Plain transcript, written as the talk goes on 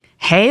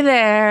Hey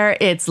there,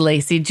 it's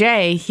Lacey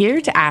J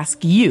here to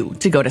ask you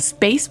to go to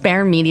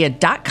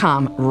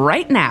spacebearmedia.com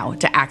right now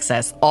to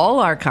access all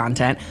our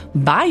content,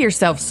 buy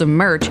yourself some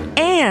merch,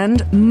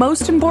 and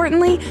most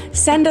importantly,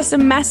 send us a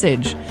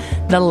message,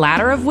 the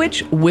latter of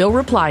which we'll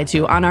reply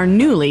to on our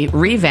newly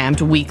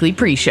revamped weekly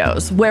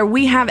pre-shows, where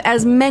we have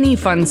as many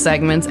fun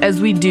segments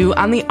as we do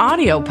on the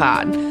audio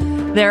pod.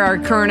 There are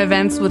current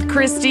events with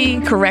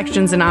Christy,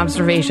 corrections and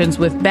observations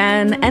with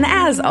Ben, and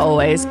as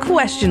always,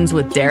 questions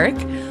with Derek.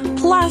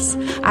 Plus,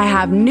 I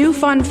have new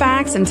fun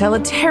facts and tell a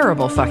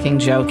terrible fucking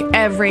joke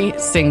every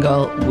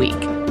single week.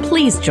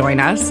 Please join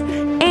us,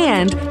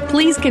 and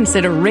please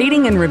consider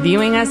rating and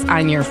reviewing us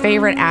on your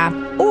favorite app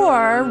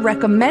or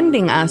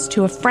recommending us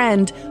to a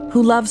friend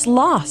who loves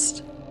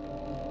Lost.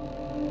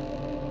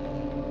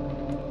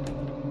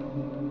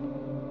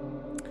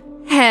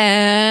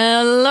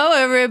 Hello,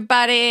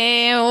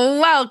 everybody.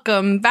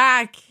 Welcome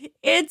back.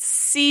 It's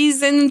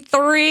season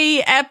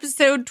 3,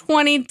 episode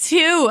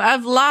 22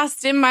 of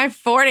Lost in My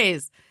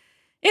 40s.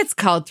 It's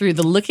called Through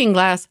the Looking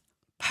Glass,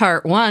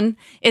 part 1.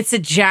 It's a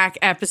Jack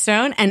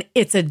episode, and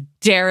it's a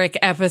Derek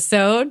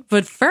episode.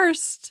 But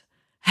first,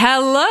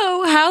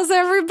 hello. How's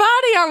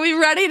everybody? Are we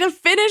ready to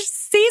finish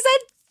season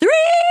 3?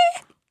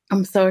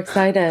 I'm so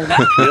excited. Yep.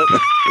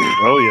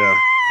 Oh, yeah.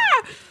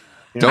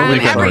 Don't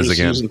leave that noise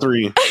again. Season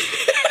 3.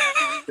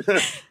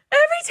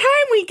 Every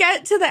time we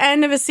get to the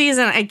end of a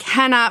season, I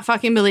cannot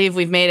fucking believe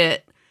we've made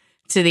it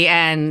to the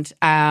end.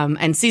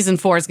 And season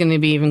 4 is going to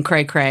be even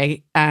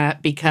cray-cray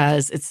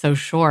because it's so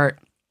short.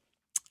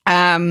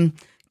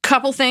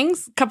 Couple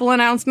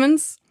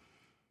announcements.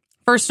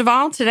 First of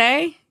all,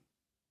 today,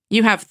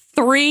 you have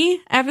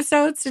 3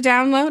 episodes to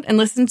download and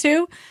listen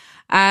to.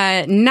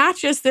 Not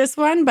just this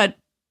one, but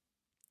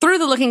Through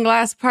the Looking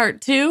Glass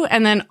Part 2,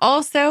 and then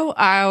also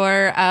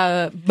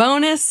our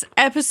bonus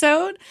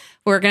episode.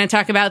 We're going to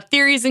talk about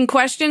theories and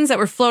questions that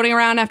were floating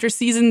around after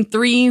season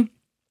 3.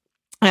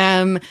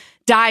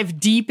 Dive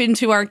deep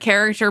into our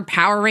character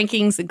power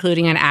rankings,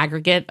 including an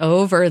aggregate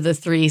over the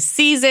 3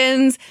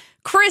 seasons.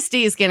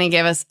 Christy's going to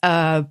give us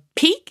a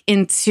peek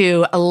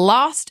into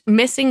Lost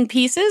Missing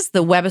Pieces,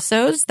 the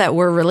webisodes that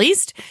were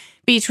released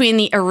between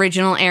the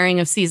original airing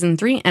of season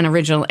 3 and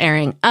original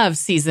airing of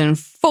season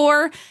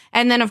 4.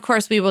 And then, of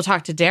course, we will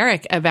talk to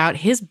Derek about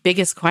his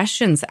biggest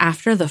questions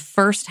after the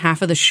first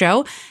half of the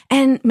show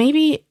and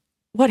maybe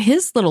what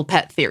his little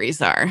pet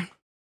theories are.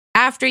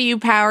 After you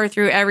power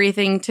through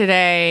everything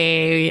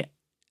today,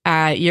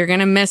 you're going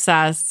to miss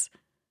us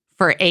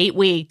for 8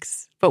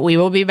 weeks, but we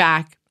will be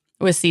back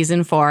with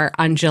season 4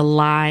 on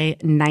July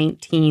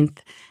 19th.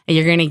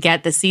 You're going to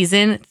get the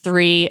season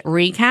 3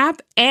 recap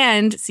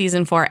and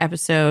season 4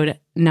 episode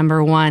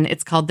number 1.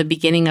 It's called The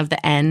Beginning of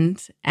the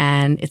End,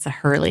 and it's a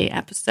Hurley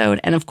episode.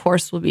 And of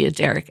course, will be a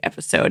Derek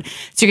episode.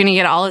 So you're going to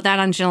get all of that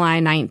on July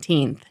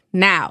 19th.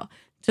 Now,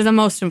 to the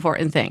most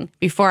important thing,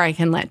 before I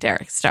can let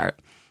Derek start,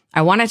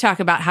 I want to talk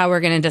about how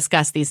we're going to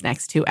discuss these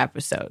next 2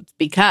 episodes,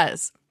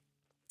 because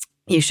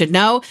you should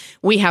know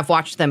we have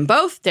watched them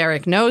both.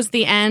 Derek knows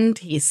the end.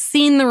 He's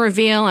seen the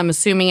reveal. I'm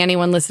assuming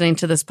anyone listening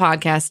to this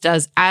podcast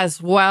does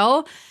as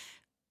well.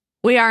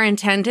 We are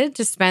intended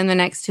to spend the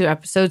next 2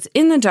 episodes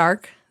in the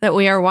dark, that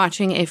we are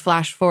watching a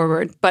flash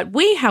forward. But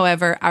we,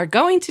 however, are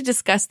going to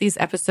discuss these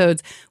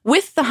episodes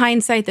with the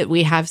hindsight that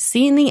we have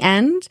seen the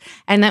end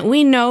and that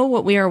we know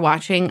what we are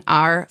watching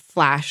are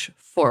flash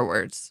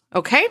forwards.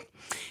 Okay?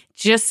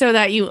 Just so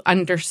that you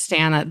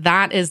understand that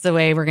that is the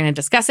way we're going to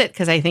discuss it,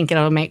 because I think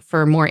it'll make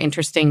for more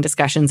interesting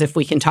discussions if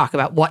we can talk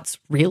about what's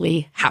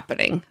really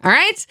happening. All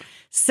right?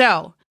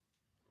 So,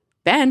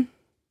 Ben,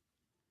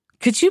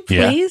 could you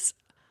please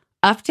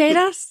update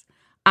us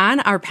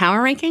on our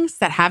power rankings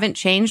that haven't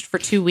changed for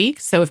 2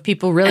 weeks? So if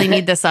people really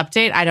need this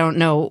update, I don't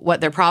know what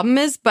their problem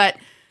is, but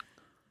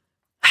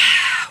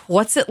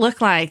what's it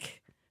look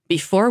like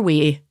before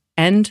we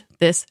end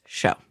this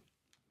show?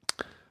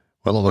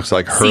 Well, it looks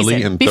like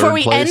Hurley in third place. Before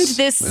we end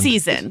this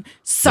season.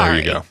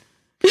 Sorry. There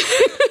you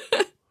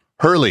go.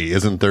 Hurley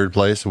is in third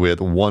place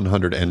with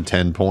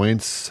 110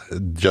 points,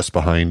 just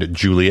behind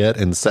Juliet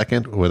in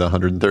second with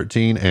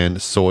 113, and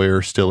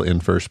Sawyer still in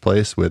first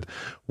place with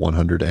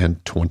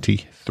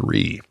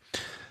 123.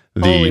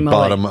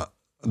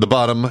 The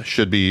bottom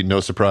should be no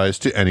surprise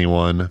to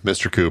anyone.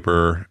 Mr.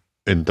 Cooper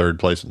in third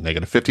place with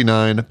negative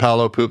 59,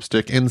 Paolo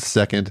Poopstick in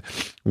second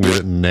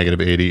with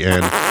negative 80,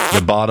 and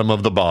the bottom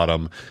of the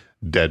bottom,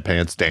 Dead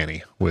Pants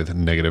Danny with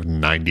negative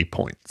 90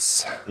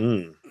 points.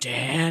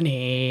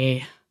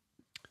 Danny.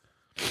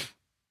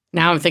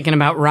 Now I'm thinking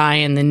about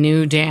Ryan, the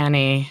new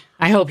Danny.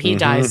 I hope he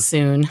dies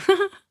soon.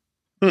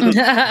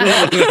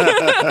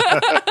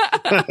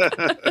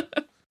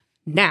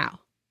 Now,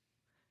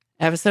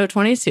 episode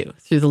 22,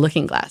 Through the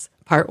Looking Glass,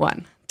 part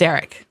 1.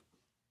 Derek,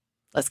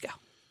 let's go.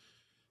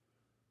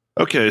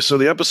 Okay, so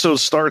the episode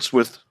starts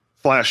with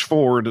flash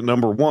forward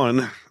number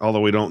 1, although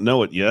we don't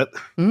know it yet.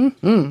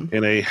 In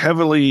a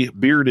heavily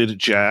bearded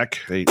Jack,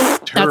 a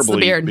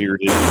terribly bearded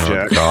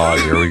Jack. Oh, God,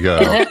 here we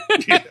go.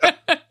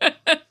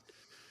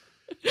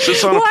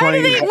 Sits on a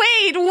plane.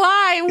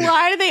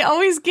 Why do they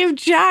always give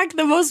Jack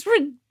the most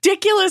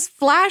ridiculous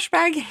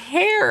flashback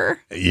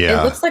hair.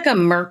 Yeah. It looks like a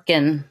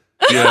merkin.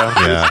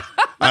 Yeah.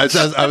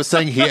 I was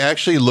saying he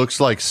actually looks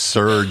like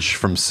Serge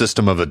from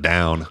System of a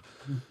Down.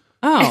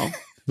 Oh.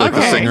 Like the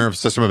Okay. singer of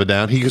System of a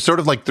Down. He sort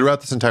of like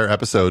throughout this entire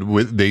episode,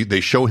 they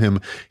show him,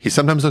 he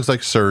sometimes looks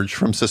like Serge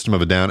from System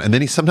of a Down, and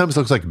then he sometimes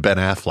looks like Ben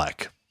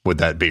Affleck with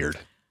that beard.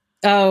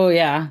 Oh,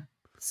 yeah.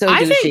 So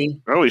I douchey.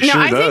 think- Oh, he No,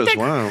 sure I think does. that-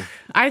 Wow.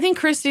 I think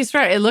Christy's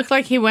right. It looked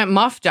like he went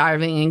muff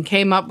diving and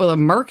came up with a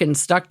merkin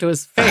stuck to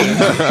his face.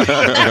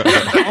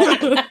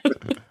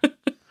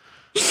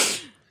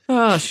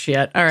 Oh,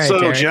 shit. All right,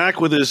 So Derek.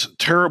 Jack, with his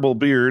terrible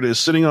beard, is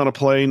sitting on a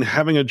plane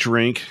having a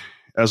drink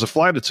as a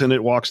flight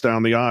attendant walks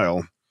down the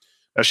aisle.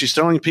 As she's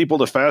telling people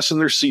to fasten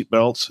their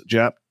seatbelts,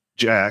 Jack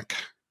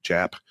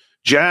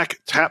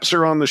taps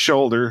her on the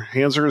shoulder,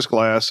 hands her his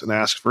glass, and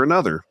asks for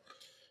another.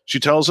 She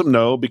tells him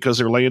no because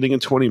they're landing in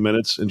 20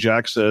 minutes, and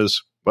Jack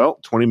says, well,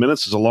 20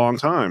 minutes is a long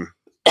time.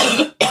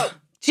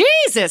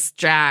 Jesus,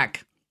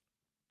 Jack.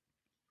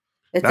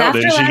 It's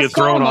Nowadays, after you last get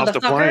thrown call, off the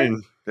motherfucker.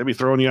 plane. They'd be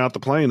throwing you out the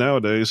plane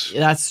nowadays.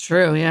 That's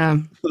true, yeah.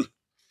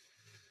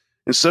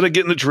 Instead of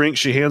getting a drink,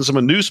 she hands him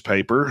a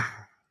newspaper,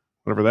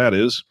 whatever that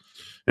is,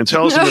 and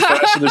tells him to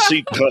fasten his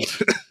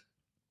seatbelt.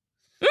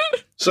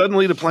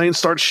 Suddenly, the plane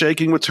starts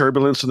shaking with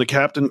turbulence, and the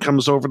captain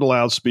comes over the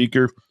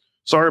loudspeaker.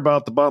 Sorry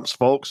about the bumps,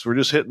 folks. We're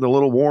just hitting a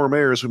little warm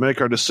air as we make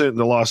our descent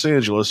into Los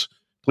Angeles.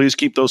 Please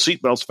keep those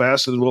seatbelts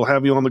fastened, and we'll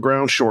have you on the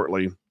ground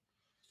shortly.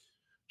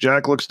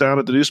 Jack looks down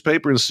at the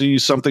newspaper and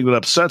sees something that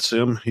upsets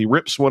him. He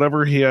rips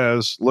whatever he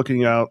has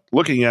looking at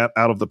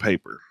out of the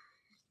paper.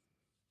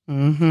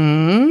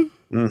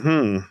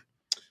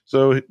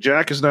 So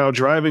Jack is now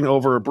driving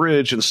over a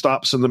bridge and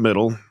stops in the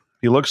middle.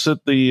 He looks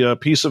at the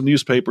piece of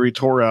newspaper he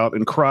tore out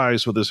and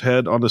cries with his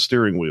head on the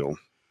steering wheel.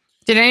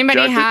 Did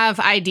anybody Jack- have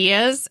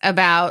ideas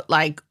about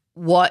like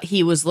what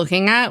he was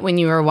looking at when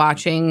you were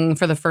watching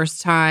for the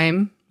first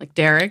time? Like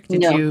Derek,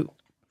 did No. you?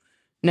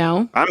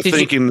 No, I'm Did you-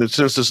 thinking that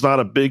since it's not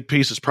a big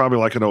piece, it's probably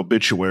like an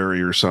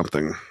obituary or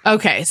something.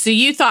 Okay, so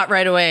you thought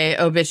right away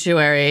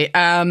obituary.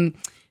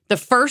 The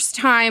first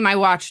time I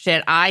watched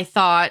it, I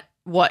thought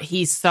what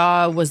he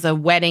saw was a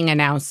wedding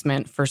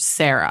announcement for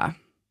Sarah,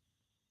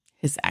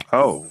 his ex.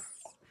 Oh,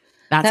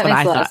 That's That what makes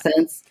I a lot thought. of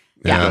sense.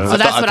 Yeah, so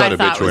that's what I thought was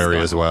obituary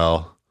going as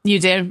well. You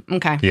did?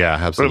 Okay. Yeah,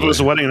 but if absolutely. it was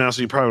a wedding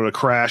announcement, you probably would have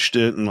crashed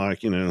it and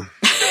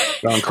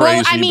gone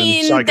crazy. I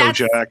mean, Psycho that's-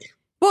 Jack.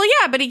 Well,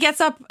 yeah, but he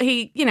gets up,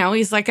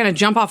 he's like going to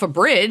jump off a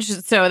bridge.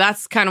 So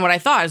that's kind of what I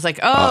thought. I was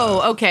like,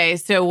 okay.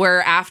 So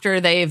we're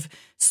after they've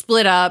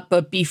split up,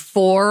 but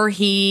before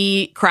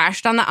he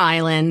crashed on the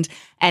island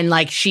and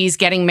like she's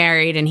getting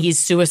married and he's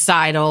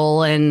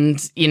suicidal. And,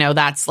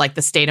 that's like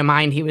the state of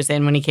mind he was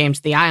in when he came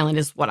to the island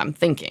is what I'm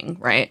thinking.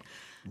 Right.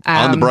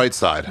 On the bright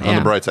side,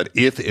 yeah.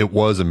 if it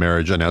was a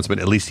marriage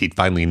announcement, at least he'd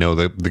finally know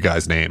the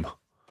guy's name.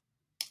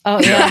 Oh,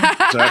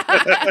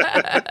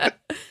 yeah.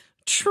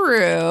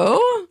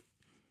 True.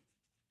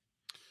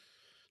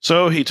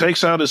 So he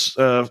takes out his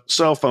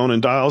cell phone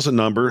and dials a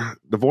number.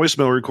 The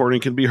voicemail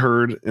recording can be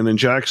heard, and then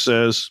Jack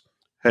says,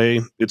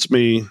 "Hey, it's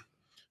me.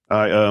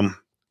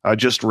 I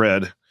just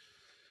read,"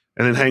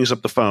 and then hangs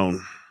up the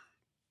phone.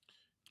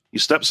 He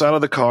steps out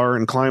of the car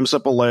and climbs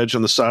up a ledge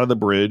on the side of the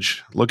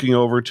bridge, looking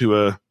over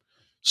to a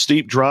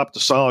steep drop to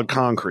solid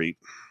concrete.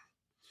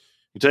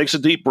 He takes a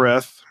deep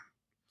breath,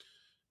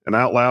 and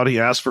out loud he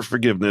asks for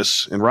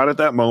forgiveness. And right at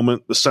that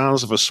moment, the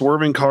sounds of a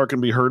swerving car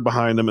can be heard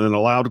behind him, and then a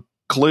loud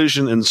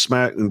collision and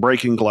smack and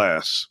breaking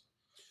glass.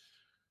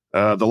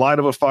 The light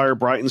of a fire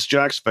brightens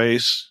Jack's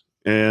face,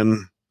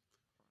 and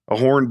a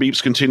horn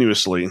beeps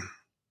continuously.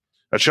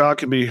 A child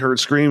can be heard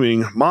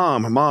screaming,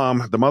 "Mom,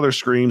 Mom!" The mother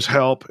screams,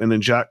 "Help!" And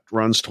then Jack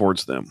runs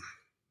towards them.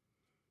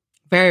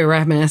 Very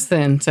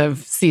reminiscent of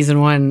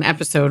season 1,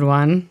 episode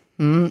 1.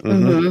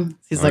 Mm-hmm.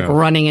 He's Oh, like yeah.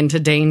 running into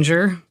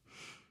danger.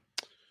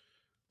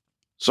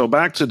 So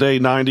back to day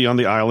 90 on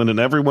the island, and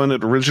everyone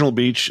at Original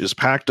Beach is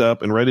packed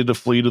up and ready to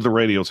flee to the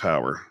radio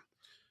tower.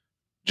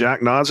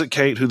 Jack nods at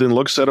Kate, who then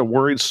looks at a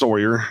worried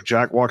Sawyer.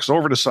 Jack walks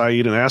over to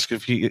Saeed and asks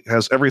if he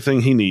has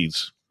everything he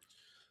needs.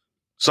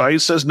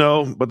 Saeed says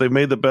no, but they've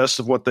made the best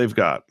of what they've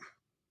got.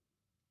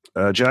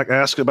 Jack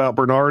asks about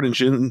Bernard and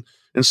Jin,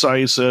 and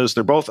Saeed says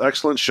they're both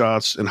excellent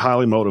shots and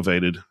highly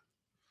motivated.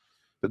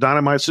 The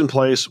dynamite's in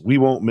place. We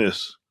won't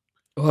miss.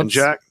 And Whoops.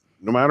 Jack,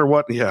 no matter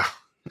what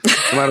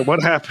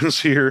happens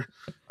here,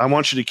 I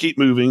want you to keep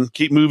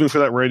moving for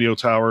that radio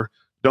tower.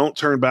 Don't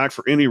turn back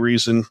for any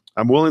reason.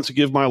 I'm willing to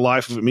give my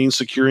life if it means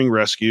securing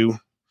rescue,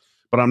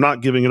 but I'm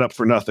not giving it up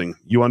for nothing.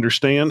 You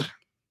understand?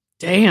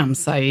 Damn,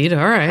 Saeed.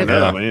 All right.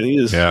 Yeah, man, he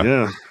is. Yeah.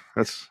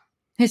 Yeah,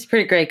 He's a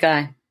pretty great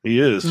guy. he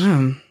is.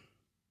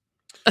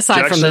 Aside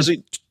Jack from says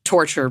the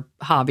torture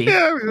hobby.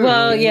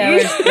 Well, yeah,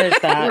 there's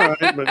that.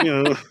 right,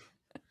 but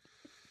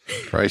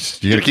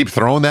Christ, you gonna keep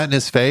throwing that in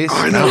his face?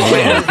 I know. Oh,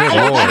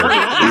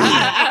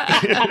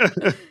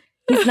 good Lord.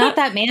 He's not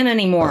that man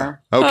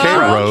anymore. Okay,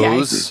 Oh, okay.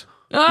 Rose.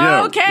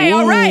 Yeah. Okay,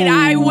 all right.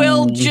 I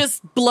will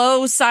just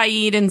blow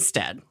Saeed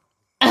instead.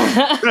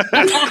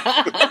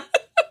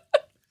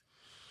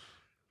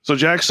 So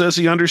Jack says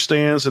he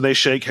understands, and they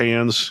shake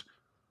hands.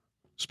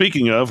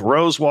 Speaking of,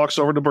 Rose walks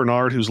over to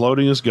Bernard, who's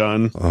loading his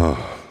gun.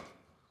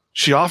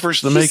 She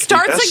offers to make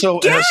the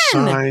SOS again.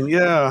 sign.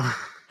 Yeah.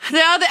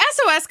 Now, the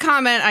SOS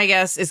comment, I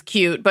guess, is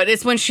cute, but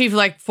it's when she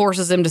like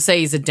forces him to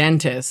say he's a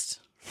dentist.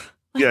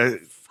 Yeah.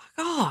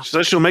 Fuck off. She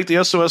says she'll make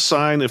the SOS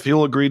sign if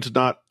he'll agree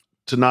to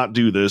not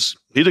do this.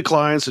 He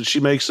declines, and she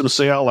makes him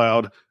say out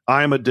loud,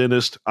 "I am a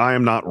dentist. I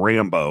am not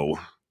Rambo."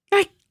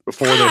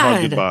 Before they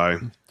hug goodbye.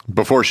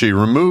 Before she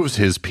removes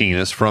his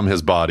penis from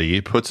his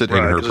body, puts it in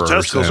her purse. The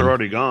testicles are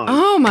already gone.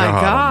 Oh my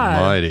God.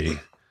 Almighty.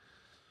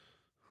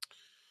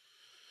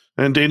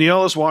 And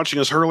Danielle is watching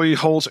as Hurley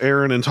holds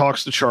Aaron and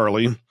talks to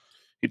Charlie.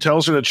 He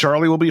tells her that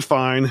Charlie will be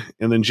fine,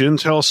 and then Jen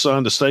tells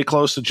Sun to stay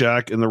close to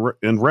Jack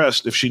and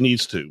rest if she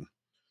needs to.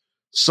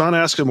 Sun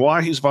asks him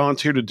why he's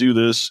volunteered to do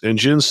this, and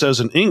Jen says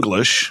in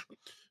English,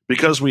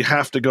 "Because we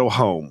have to go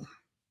home."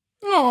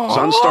 Aww.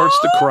 Sun starts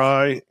to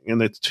cry,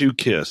 and the two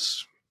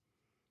kiss.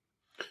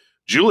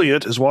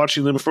 Juliet is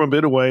watching them from a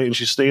bit away, and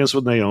she stands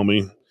with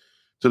Naomi.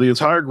 To the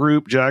entire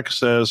group, Jack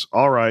says,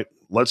 "All right,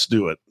 let's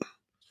do it."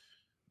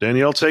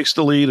 Danielle takes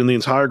the lead, and the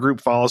entire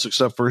group follows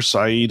except for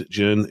Saeed,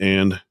 Jen,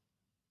 and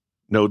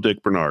No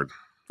Dick Bernard.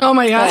 Oh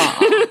my God.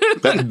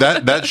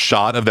 that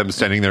shot of them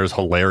standing there is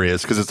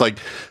hilarious because it's like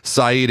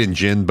Saeed and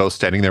Jin both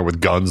standing there with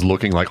guns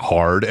looking like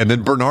hard, and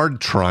then Bernard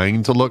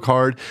trying to look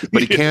hard,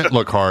 but he can't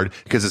look hard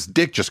because his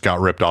dick just got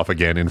ripped off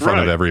again in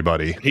front of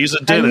everybody. He's a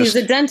dentist. And he's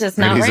a dentist,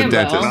 not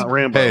Rambo. Not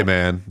Rambo. Hey,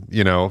 man,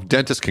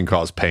 dentists can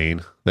cause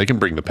pain. They can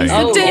bring the pain.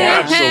 Oh, yeah.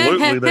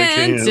 Absolutely they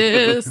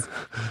can.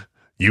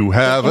 You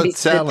have a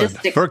talent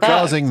for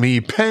causing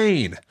me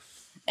pain.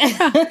 Is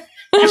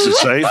it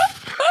safe?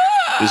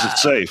 Is it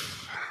safe?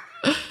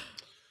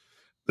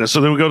 And so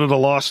then we go to the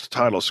lost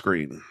title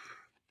screen.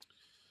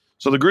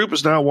 So the group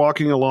is now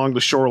walking along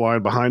the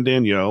shoreline behind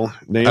Danielle.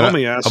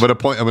 Naomi asks, I'm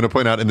going to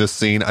point out in this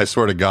scene, I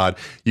swear to God,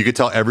 you could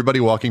tell everybody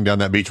walking down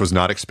that beach was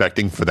not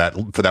expecting for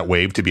that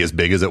wave to be as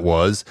big as it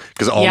was,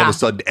 because all of a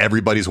sudden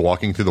everybody's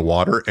walking through the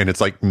water, and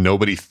it's like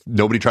nobody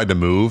tried to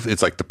move.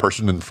 It's like the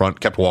person in front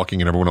kept walking,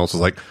 and everyone else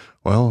was like,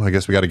 "Well, I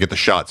guess we got to get the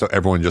shot." So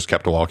everyone just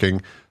kept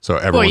walking. So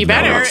everyone, you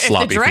better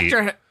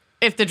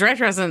if the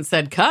director hasn't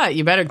said cut,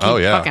 you better keep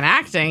fucking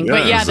acting. Yeah,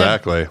 but yeah,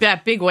 exactly.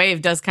 That big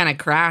wave does kind of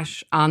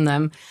crash on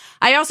them.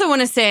 I also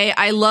want to say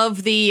I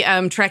love the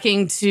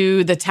trekking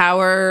to the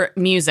tower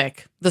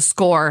music. The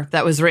score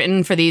that was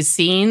written for these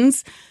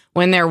scenes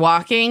when they're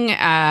walking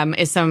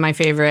is some of my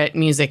favorite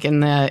music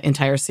in the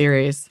entire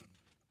series.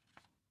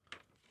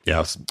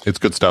 Yes, it's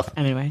good stuff.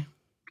 Anyway.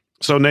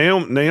 So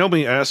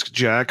Naomi asks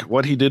Jack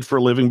what he did for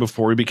a living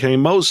before he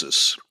became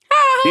Moses.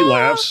 He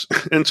laughs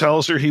and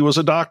tells her he was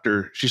a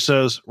doctor. She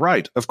says,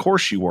 "Right, of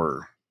course you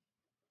were."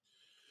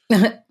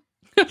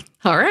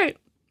 All right.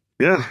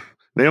 Yeah.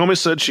 Naomi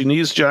said she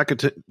needs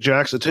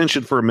Jack's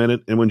attention for a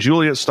minute, and when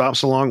Juliet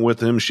stops along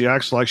with him, she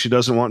acts like she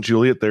doesn't want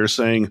Juliet there,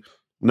 saying,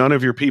 "None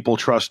of your people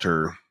trust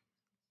her."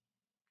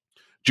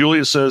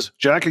 Juliet says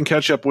Jack can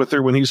catch up with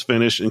her when he's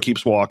finished and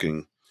keeps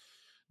walking.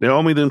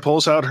 Naomi then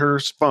pulls out her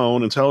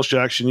phone and tells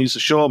Jack she needs to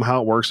show him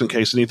how it works in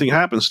case anything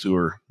happens to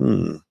her.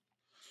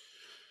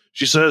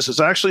 She says it's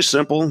actually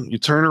simple. You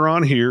turn her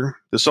on here.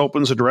 This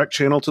opens a direct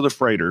channel to the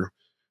freighter.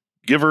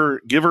 Give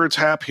her a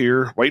tap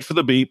here, wait for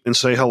the beep, and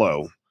say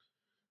hello.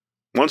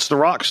 Once the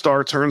rock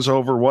star turns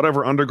over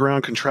whatever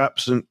underground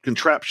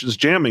contraption's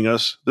jamming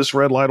us, this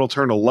red light will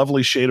turn a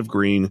lovely shade of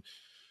green.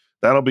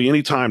 That'll be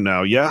any time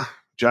now, yeah?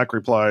 Jack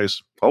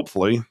replies,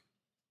 hopefully.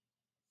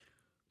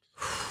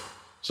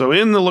 So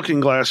in the Looking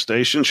Glass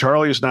station,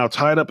 Charlie is now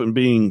tied up and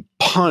being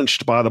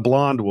punched by the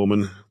blonde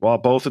woman while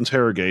both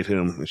interrogate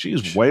him. And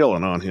she's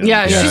wailing on him.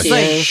 Yeah, she's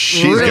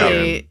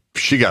like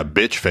she got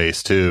bitch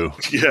face too.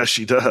 Yeah,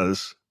 she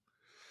does.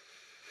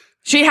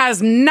 She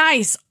has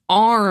nice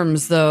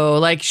arms, though.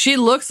 Like, she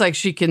looks like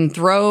she can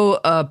throw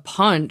a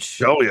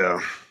punch. Oh,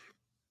 yeah.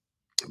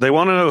 They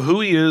want to know who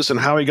he is and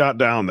how he got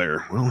down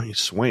there. Well, he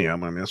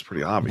swam. I mean, that's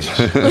pretty obvious.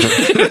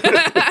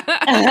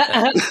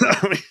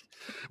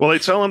 Well, they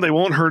tell him they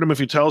won't hurt him if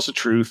he tells the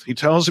truth. He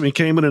tells him he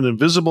came in an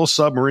invisible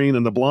submarine,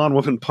 and the blonde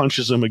woman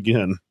punches him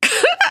again.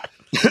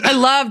 I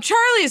love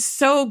Charlie is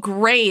so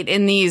great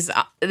in these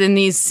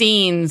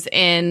scenes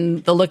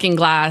in The Looking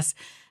Glass.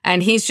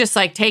 And he's just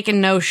like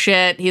taking no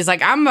shit. He's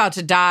like, I'm about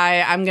to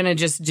die. I'm going to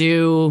just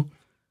do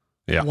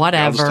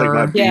whatever. I'll just take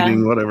my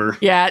beating, whatever.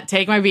 Yeah,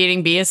 take my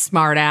beating, be a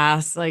smart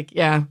ass. Like,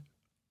 yeah.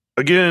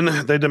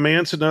 Again, they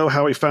demand to know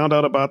how he found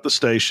out about the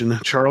station.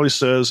 Charlie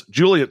says,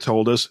 Juliet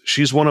told us.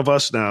 She's one of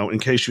us now, in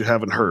case you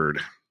haven't heard.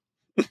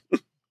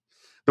 The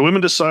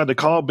women decide to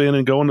call Ben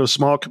and go into a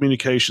small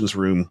communications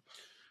room.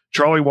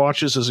 Charlie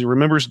watches as he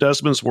remembers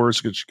Desmond's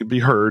words, which could be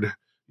heard.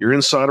 You're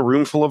inside a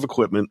room full of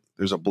equipment.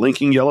 There's a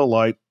blinking yellow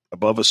light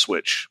above a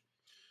switch.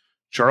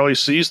 Charlie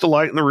sees the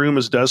light in the room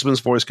as Desmond's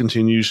voice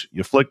continues.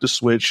 You flick the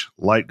switch,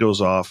 light goes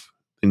off,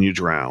 and you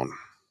drown.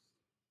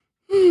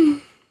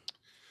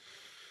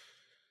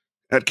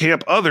 At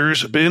Camp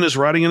Others, Ben is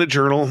writing in a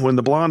journal when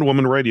the blonde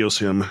woman radios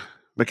him.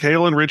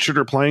 Mikhail and Richard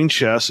are playing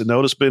chess and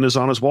notice Ben is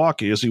on his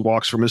walkie as he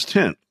walks from his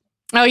tent.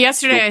 Oh,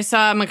 yesterday I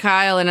saw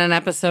Mikhail in an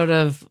episode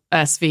of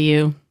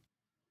SVU.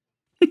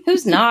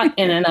 Who's not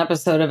in an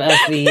episode of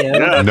SVU?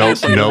 Yeah,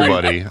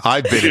 nobody.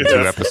 I've been in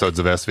 2 episodes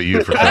of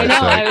SVU for I Christ's know.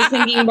 sake. I was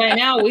thinking by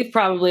now we've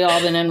probably all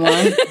been in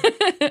one.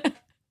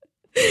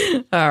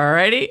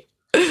 Alrighty.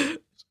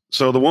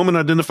 So the woman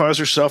identifies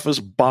herself as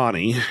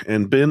Bonnie,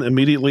 and Ben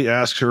immediately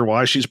asks her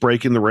why she's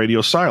breaking the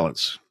radio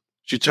silence.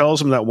 She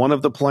tells him that one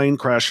of the plane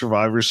crash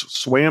survivors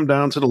swam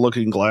down to the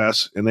looking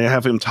glass, and they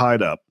have him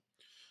tied up.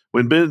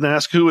 When Ben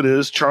asks who it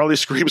is, Charlie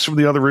screams from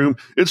the other room,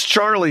 "It's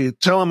Charlie!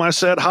 Tell him I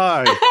said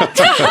hi."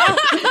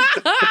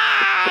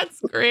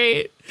 That's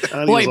great.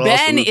 Boy, awesome.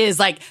 Ben is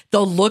like,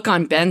 the look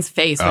on Ben's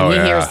face when he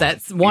hears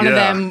that one of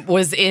them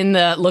was in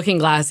the looking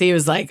glass. He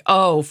was like,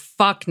 oh,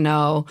 fuck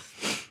no.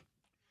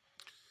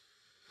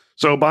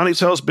 So Bonnie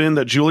tells Ben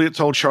that Juliet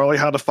told Charlie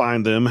how to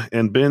find them,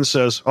 and Ben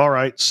says, "All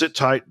right, sit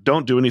tight,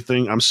 don't do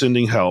anything, I'm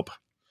sending help."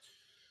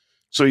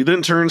 So he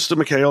then turns to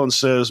Mikhail and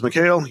says,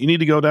 "Mikhail, you need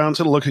to go down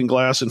to the looking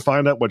glass and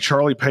find out what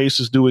Charlie Pace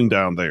is doing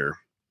down there."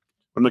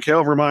 When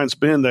Mikhail reminds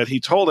Ben that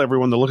he told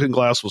everyone the looking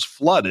glass was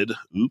flooded,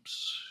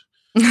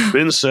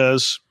 Ben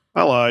says,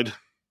 "I lied."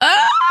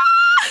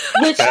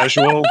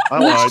 Casual, I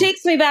lied. Which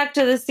takes me back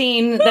to the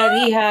scene that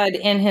he had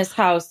in his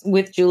house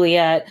with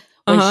Juliet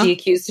when she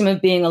accused him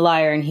of being a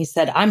liar, and he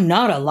said, "I'm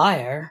not a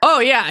liar." Oh,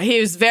 yeah.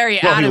 He was very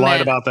adamant. He lied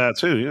about that,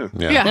 too,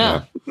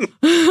 Yeah.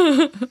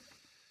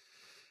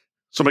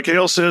 So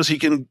Mikhail says he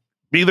can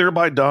be there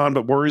by dawn,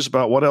 but worries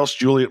about what else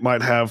Juliet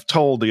might have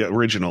told the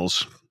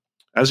originals.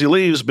 As he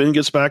leaves, Ben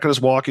gets back on his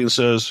walkie and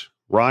says,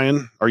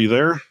 "Ryan, are you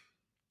there?"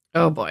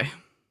 Oh, boy.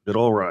 Good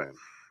old Ryan.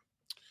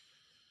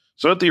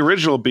 So at the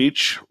original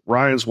beach,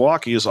 Ryan's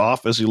walkie is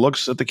off as he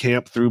looks at the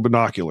camp through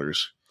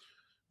binoculars.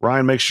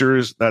 Ryan makes sure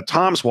that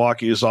Tom's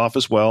walkie is off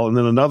as well, and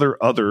then another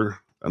other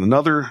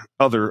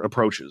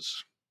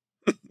approaches.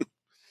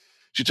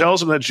 She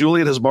tells him that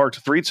Juliet has marked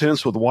 3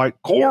 tents with white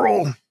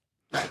coral.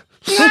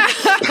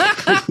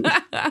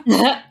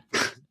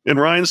 And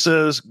Ryan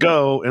says,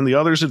 "Go," and the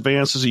others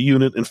advance as a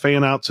unit and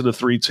fan out to the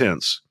 3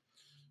 tents.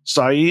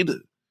 Saeed,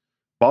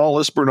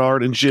 Ballas,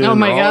 Bernard, and Jin are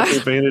all at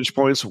their vantage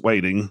points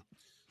waiting.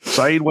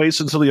 Saeed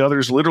waits until the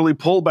others literally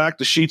pull back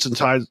the sheets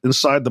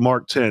inside the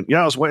marked tent.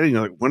 Yeah, I was waiting.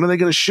 Like, when are they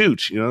going to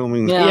shoot? You know, I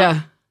mean,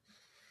 yeah.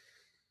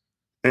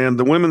 And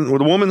the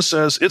woman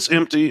says it's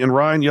empty, and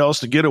Ryan yells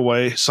to get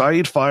away.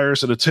 Saeed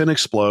fires, and a tent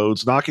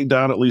explodes, knocking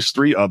down at least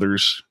 3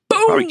 others.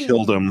 Boom! Probably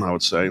killed him, I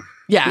would say.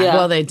 Yeah,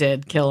 well, they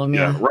did kill him.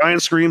 Yeah. Ryan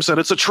screams that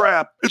it's a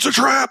trap. It's a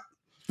trap.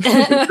 He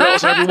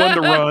tells everyone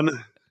to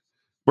run.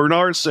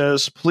 Bernard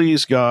says,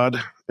 "Please,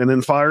 God," and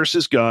then fires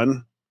his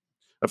gun.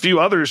 A few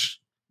other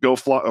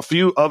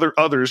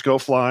others go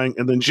flying,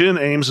 and then Jin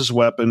aims his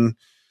weapon,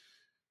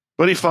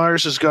 but he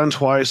fires his gun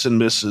twice and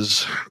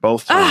misses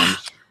both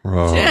times.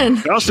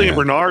 Jin. I was thinking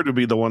Bernard would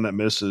be the one that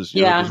misses.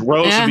 You know,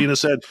 Rose would be in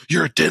his head,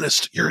 "You're a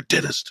dentist. You're a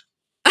dentist."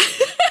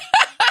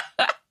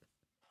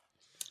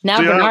 Now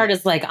Bernard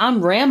is like,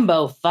 "I'm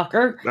Rambo,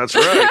 fucker." That's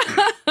right.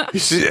 You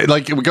see,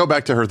 like, we go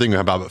back to her thing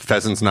about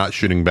pheasants not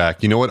shooting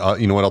back. You know what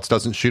else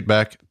doesn't shoot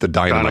back? The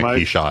dynamite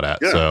he shot at.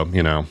 Yeah.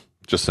 So,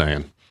 just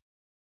saying.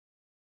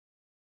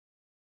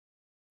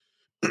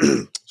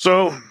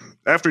 So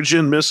after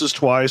Jin misses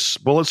twice,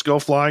 bullets go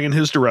flying in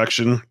his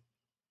direction.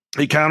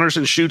 He counters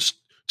and shoots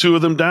 2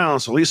 of them down,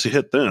 so at least he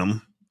hit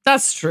them.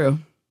 That's true.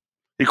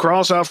 He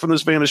crawls out from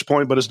this vantage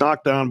point, but is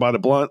knocked down by the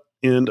blunt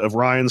end of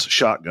Ryan's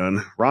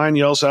shotgun. Ryan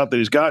yells out that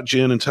he's got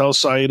Jin and tells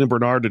Saeed and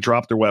Bernard to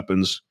drop their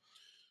weapons.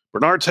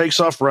 Bernard takes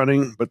off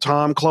running, but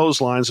Tom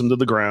clotheslines him to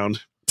the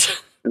ground.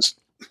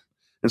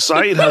 And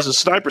Saeed has a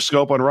sniper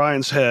scope on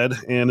Ryan's head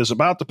and is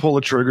about to pull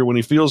the trigger when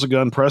he feels a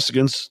gun pressed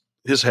against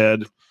his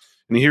head,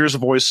 and he hears a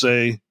voice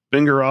say,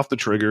 "Finger off the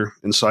trigger,"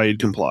 and Saeed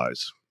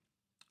complies.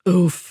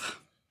 Oof.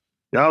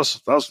 Yeah, I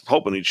was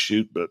hoping he'd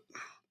shoot, but...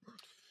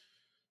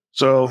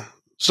 So,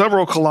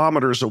 several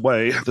kilometers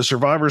away, the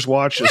survivors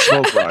watch as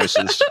smoke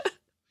rises.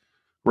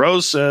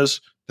 Rose says,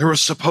 "There was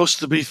supposed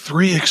to be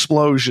 3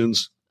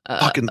 explosions."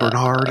 Fucking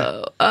Bernard.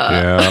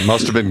 Yeah,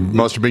 must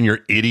have been your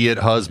idiot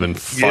husband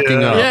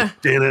fucking up. Yeah.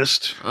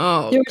 Dentist.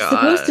 Oh, There's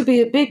supposed to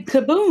be a big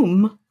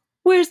kaboom.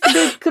 Where's the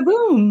big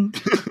kaboom?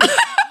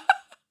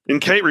 And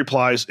Kate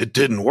replies, "It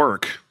didn't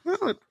work."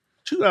 Well,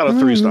 2 out of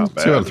 3 is not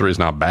bad. 2 out of 3 is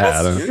not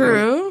bad. That's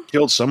true.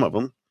 Killed some of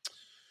them.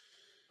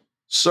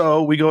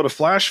 So we go to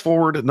flash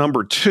forward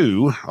number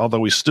 2, although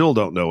we still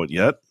don't know it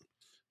yet.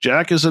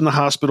 Jack is in the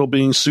hospital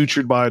being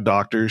sutured by a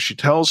doctor. She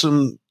tells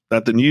him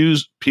that the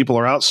news people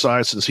are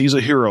outside since he's a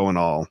hero and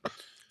all.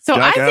 So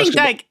Jack I think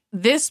like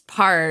this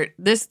part,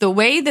 the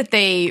way that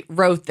they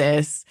wrote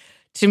this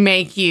to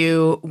make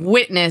you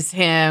witness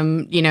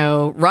him,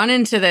 run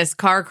into this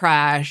car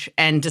crash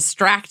and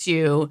distract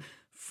you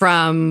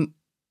from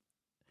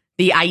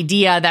the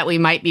idea that we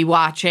might be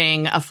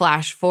watching a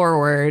flash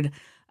forward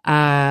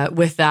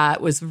with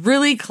that was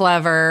really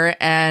clever,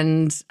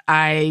 and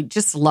I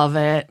just love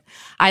it.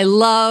 I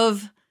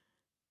love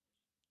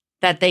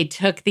that they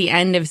took the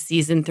end of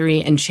season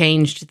 3 and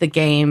changed the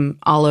game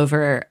all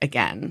over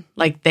again.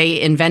 Like,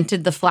 they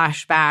invented the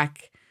flashback,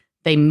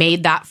 they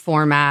made that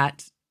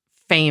format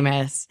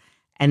famous,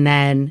 and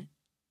then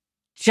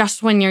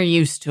just when you're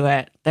used to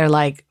it, they're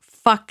like,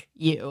 fuck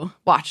you.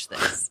 Watch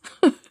this.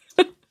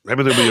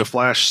 Maybe there'll be a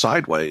flash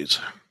sideways.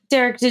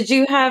 Derek, did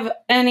you have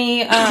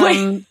any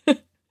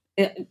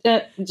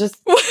just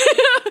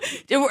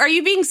Are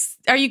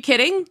you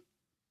kidding?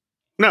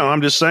 No,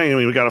 I'm just saying, I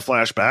mean, we got to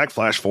flash back,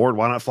 flash forward.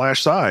 Why not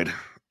flash side?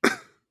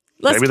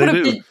 Let's Maybe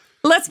they do.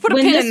 Let's put a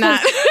pin in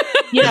that.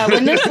 Yeah,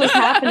 when this was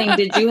happening,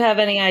 did you have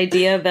any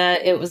idea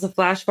that it was a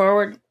flash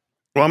forward?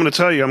 Well, I'm going to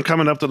tell you, I'm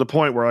coming up to the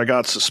point where I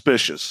got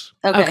suspicious.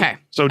 Okay.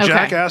 So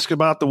Jack asked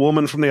about the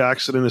woman from the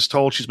accident, is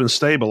told she's been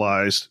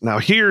stabilized. Now,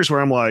 here's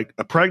where I'm like,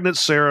 a pregnant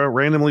Sarah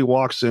randomly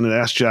walks in and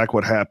asks Jack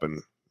what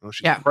happened. Well,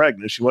 she's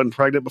pregnant. She wasn't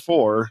pregnant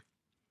before.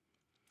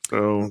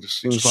 So it just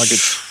seems like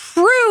it's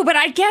true. But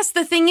I guess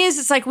the thing is,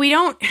 it's like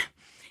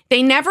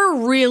they never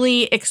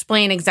really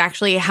explain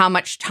exactly how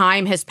much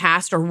time has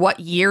passed or what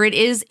year it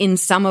is in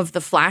some of the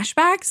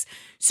flashbacks.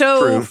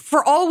 So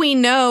for all we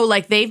know,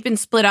 like they've been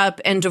split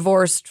up and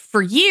divorced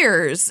for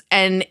years.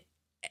 And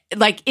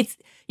like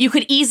you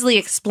could easily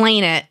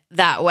explain it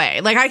that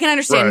way. Like I can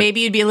understand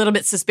maybe you'd be a little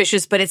bit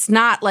suspicious, but it's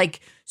not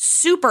like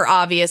super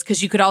obvious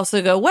because you could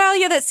also go, well,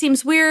 yeah, that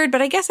seems weird,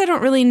 but I guess I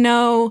don't really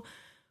know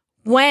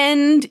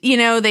when,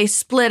 they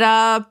split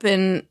up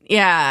and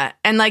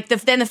and like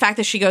then the fact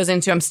that she goes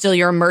into, I'm still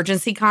your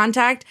emergency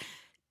contact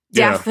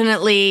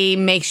definitely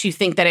makes you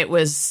think that it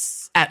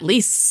was at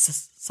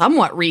least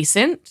somewhat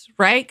recent,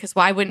 right? Because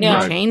why wouldn't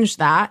you change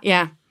that?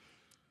 Yeah.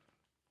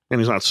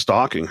 And he's not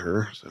stalking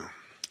her. So.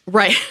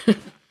 Right.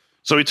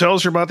 So he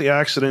tells her about the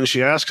accident.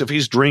 She asks if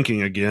he's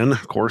drinking again.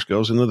 Of course,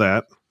 goes into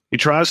that. He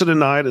tries to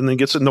deny it and then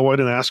gets annoyed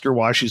and asks her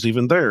why she's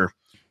even there.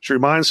 She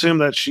reminds him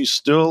that she's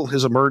still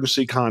his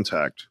emergency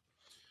contact.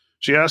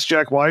 She asks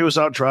Jack why he was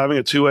out driving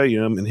at 2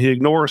 a.m., and he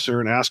ignores her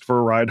and asks for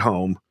a ride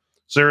home.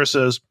 Sarah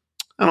says,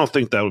 I don't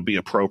think that would be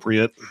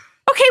appropriate.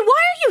 Okay, why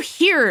are you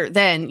here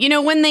then?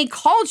 When they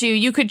called you,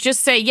 you could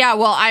just say, yeah,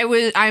 well,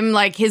 I'm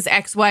like his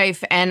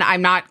ex-wife and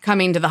I'm not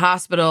coming to the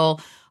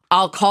hospital.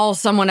 I'll call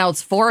someone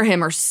else for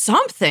him or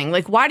something.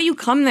 Like, why do you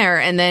come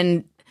there and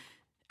then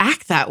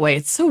act that way?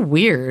 It's so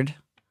weird.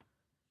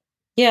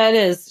 Yeah, it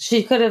is.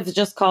 She could have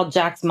just called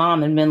Jack's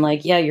mom and been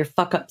like, yeah, your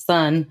fuck up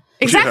son.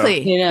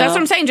 Exactly. That's what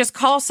I'm saying. Just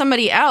call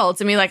somebody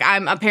else. I mean, like,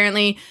 I'm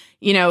apparently,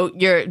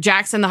 your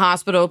Jack's in the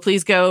hospital.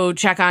 Please go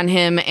check on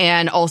him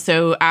and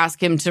also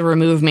ask him to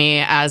remove me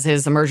as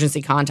his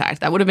emergency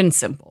contact. That would have been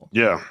simple.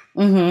 Yeah.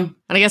 Mm-hmm. And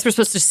I guess we're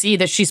supposed to see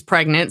that she's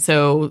pregnant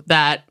so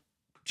that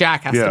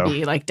Jack has to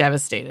be like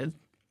devastated.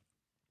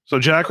 So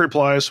Jack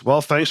replies,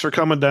 well, thanks for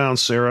coming down,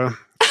 Sarah.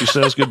 She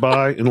says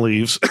goodbye and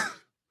leaves.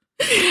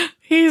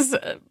 He's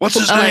What's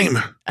his name?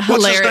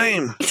 What's his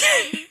name?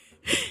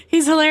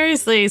 He's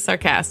hilariously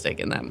sarcastic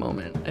in that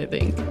moment, I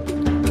think.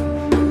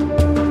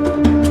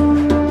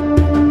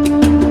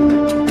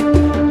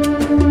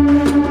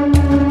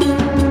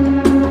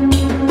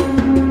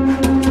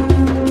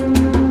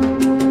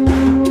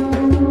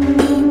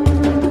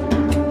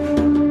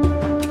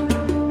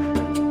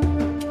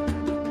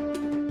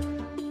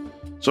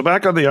 So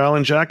back on the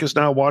island, Jack is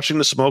now watching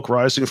the smoke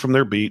rising from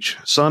their beach.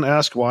 Sun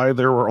asks why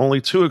there were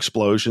only 2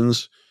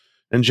 explosions,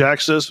 and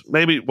Jack says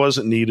maybe it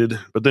wasn't needed,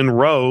 but then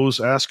Rose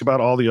asks about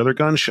all the other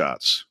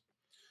gunshots.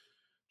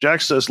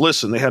 Jack says,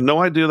 listen, they had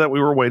no idea that we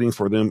were waiting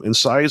for them, and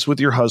sides with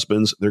your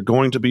husbands, they're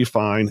going to be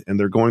fine, and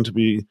they're going to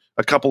be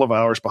a couple of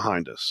hours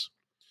behind us.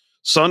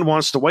 Sun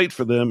wants to wait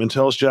for them and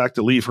tells Jack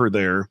to leave her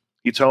there.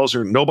 He tells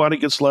her nobody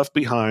gets left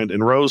behind,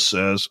 and Rose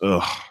says,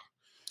 ugh.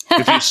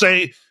 If you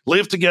say,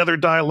 live together,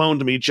 die alone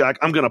to me, Jack,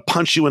 I'm going to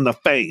punch you in the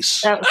face.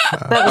 That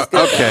was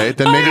good. Okay,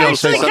 then maybe I'll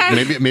say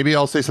something. Maybe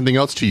I'll say something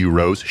else to you,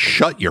 Rose.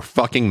 Shut your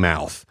fucking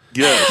mouth.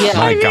 Yes. Yeah.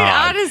 I mean,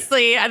 God.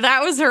 honestly,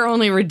 that was her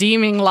only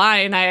redeeming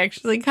line. I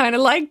actually kind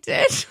of liked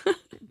it.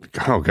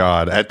 Oh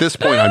God! At this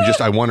point,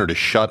 I want her to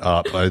shut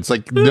up. It's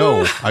like,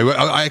 no.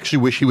 I actually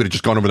wish he would have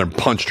just gone over there and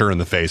punched her in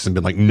the face and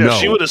been like, no. Yeah,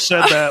 she would have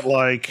said that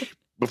like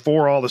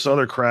before all this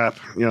other crap.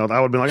 I would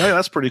have been like, hey,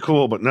 that's pretty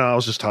cool. But no, I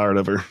was just tired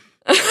of her.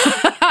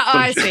 Oh,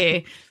 I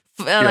see.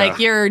 Like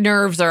your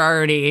nerves are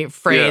already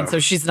frayed, so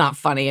she's not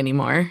funny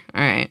anymore.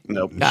 All right.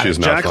 Nope. She's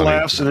not Jack funny.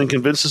 laughs and then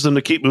convinces them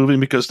to keep moving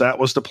because that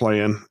was the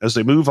plan. As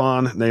they move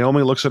on,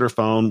 Naomi looks at her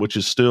phone, which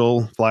is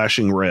still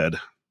flashing red.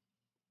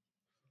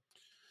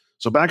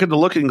 So back at the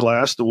Looking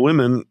Glass, the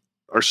women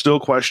are still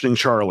questioning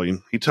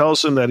Charlie. He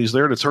tells them that he's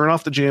there to turn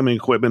off the jamming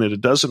equipment, and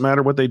it doesn't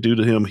matter what they do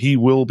to him, he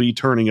will be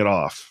turning it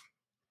off.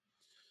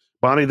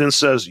 Bonnie then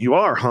says, you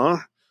are, huh?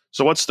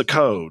 So what's the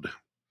code?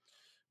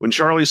 When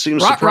Charlie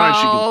seems surprised,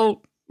 she can,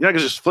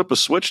 because just flip a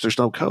switch. There's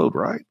no code,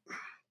 right?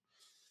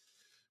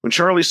 When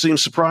Charlie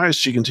seems surprised,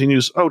 she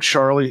continues, oh,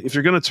 Charlie, if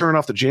you're going to turn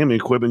off the jamming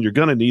equipment, you're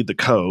going to need the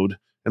code.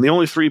 And the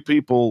only three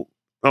people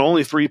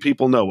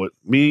know it,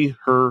 me,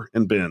 her,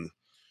 and Ben.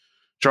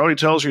 Charlie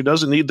tells her he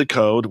doesn't need the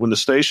code. When the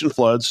station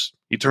floods,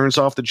 he turns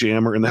off the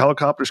jammer, and the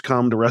helicopters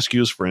come to rescue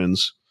his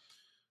friends.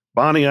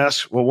 Bonnie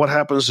asks, well, what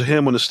happens to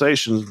him when the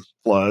station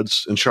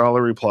floods? And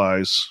Charlie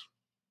replies,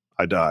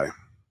 I die.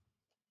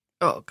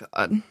 Oh,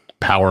 God.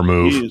 Power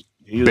move.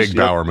 Big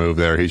power move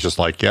there. He's just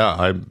like,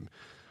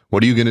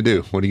 what are you going to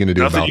do? What are you going to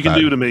do about that? Nothing you can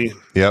do to me.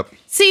 Yep.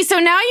 See, so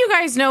now you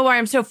guys know why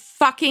I'm so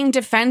fucking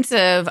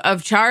defensive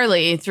of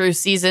Charlie through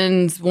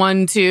seasons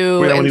 1,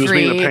 2, and 3. When he was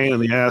being a pain in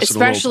the ass,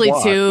 especially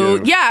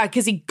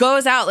because he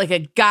goes out like a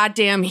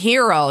goddamn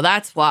hero.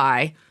 That's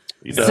why.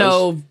 He does.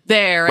 So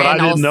there, but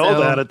and I didn't also, know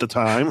that at the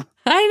time.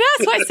 I know.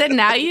 That's why I said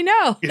now you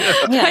know. Yeah.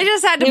 I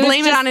just had to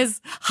blame it on his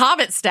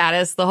Hobbit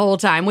status the whole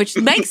time, which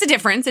makes a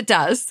difference. It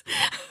does,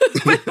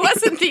 but it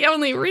wasn't the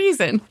only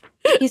reason.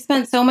 He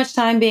spent so much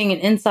time being an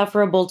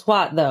insufferable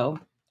twat, though.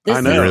 I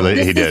know.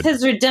 This he is did.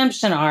 his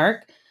redemption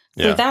arc.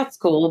 So Yeah. that's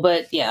cool,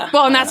 but yeah.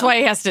 Well, and that's why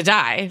he has to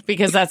die,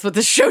 because that's what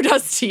the show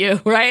does to you,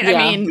 right? Yeah.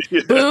 I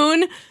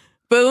mean,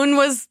 Boone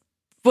was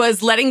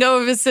letting go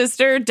of his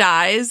sister,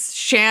 dies.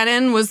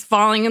 Shannon was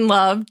falling in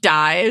love,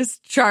 dies.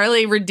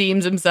 Charlie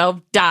redeems himself,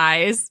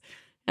 dies.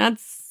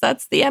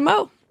 That's the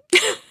MO.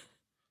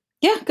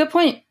 Yeah, good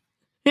point.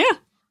 Yeah.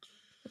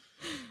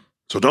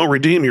 So don't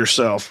redeem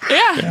yourself.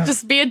 Yeah.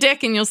 Just be a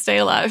dick and you'll stay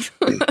alive.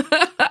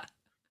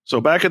 So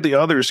back at the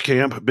others'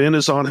 camp, Ben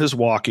is on his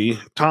walkie.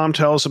 Tom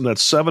tells him that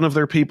 7 of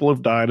their people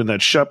have died and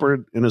that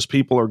Shepard and his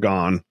people are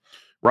gone.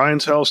 Ryan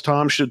tells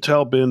Tom should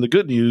tell Ben the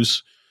good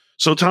news.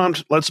 So Tom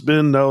lets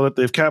Ben know that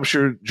they've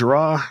captured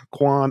Jarrah,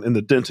 Quan, and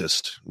the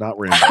dentist, not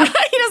Rambo.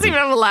 He doesn't even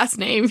have a last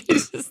name.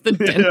 He's just the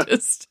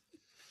dentist.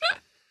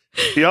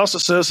 He also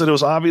says that it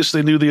was obvious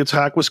they knew the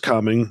attack was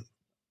coming.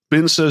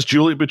 Ben says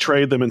Julie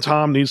betrayed them and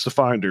Tom needs to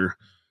find her.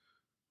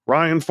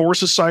 Ryan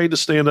forces Saeed to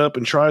stand up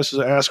and tries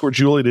to ask where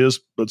Juliet is,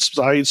 but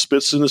Saeed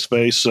spits in his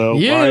face, so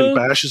Ryan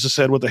bashes his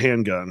head with a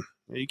handgun.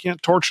 You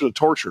can't torture the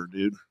torturer,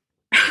 dude.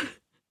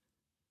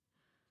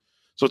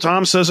 So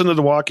Tom says into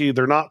the walkie,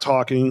 they're not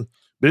talking.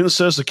 Ben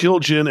says to kill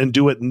Jin and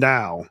do it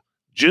now.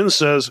 Jin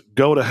says,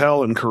 go to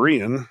hell in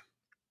Korean.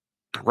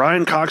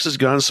 Ryan cocks his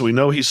gun, so we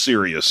know he's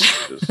serious.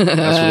 That's what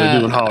they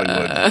do in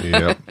Hollywood.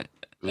 Yep.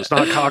 If it's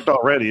not cocked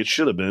already, it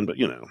should have been, but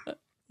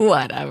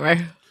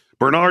Whatever.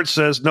 Bernard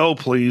says, no,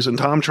 please, and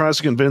Tom tries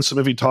to convince him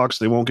if he talks,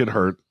 they won't get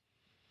hurt.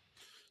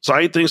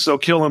 Saeed thinks they'll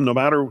kill him no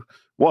matter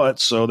what,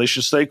 so they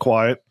should stay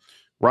quiet.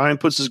 Ryan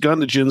puts his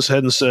gun to Jin's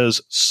head and says,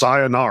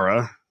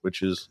 sayonara,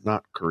 which is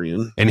not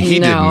Korean. And he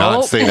did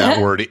not say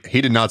that word.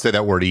 He did not say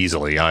that word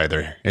easily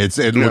either. It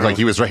looked like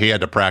he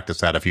had to practice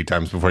that a few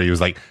times before he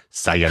was like,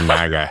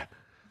 sayonara.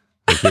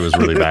 Like it was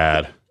really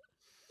bad.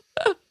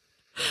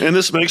 And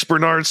this makes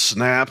Bernard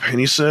snap, and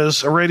he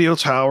says, a radio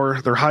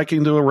tower. They're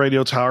hiking to a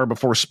radio tower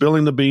before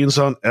spilling the beans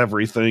on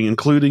everything,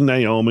 including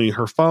Naomi,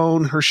 her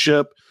phone, her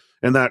ship,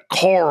 and that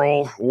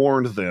Carl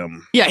warned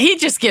them. Yeah, he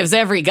just gives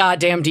every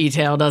goddamn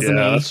detail, doesn't he?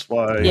 That's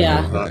why.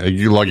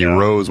 You lucky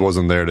Rose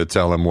wasn't there to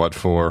tell him what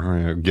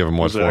for, give him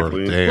what for.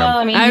 Damn. Well,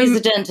 I mean, he's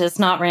a dentist,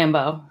 not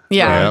Rambo.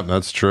 Yeah,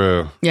 that's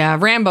true. Yeah,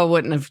 Rambo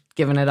wouldn't have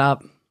given it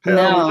up.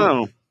 Hell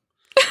no.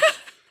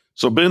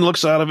 So Ben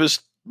looks out of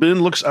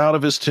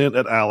his tent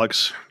at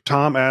Alex.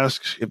 Tom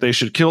asks if they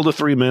should kill the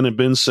 3 men, and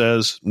Ben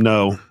says,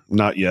 no,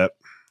 not yet.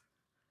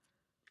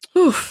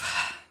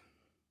 Oof.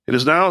 It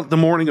is now the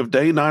morning of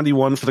day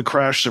 91 for the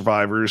crash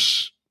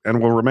survivors,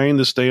 and will remain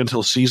this day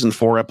until season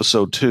 4,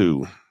 episode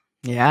 2.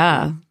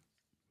 Yeah.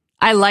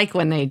 I like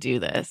when they do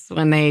this,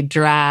 when they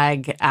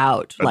drag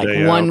out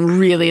one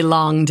really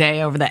long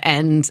day over the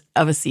end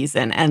of a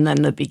season and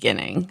then the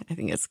beginning. I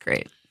think it's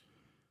great.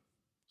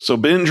 So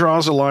Ben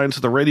draws a line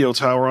to the radio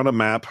tower on a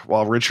map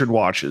while Richard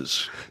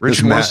watches.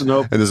 Richard wants to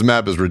know. And this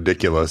map is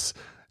ridiculous.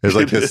 It's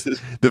like this,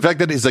 the fact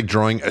that he's like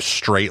drawing a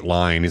straight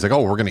line. He's like,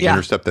 oh, we're going to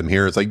intercept them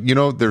here. It's like,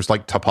 there's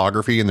like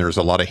topography and there's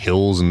a lot of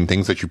hills and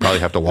things that you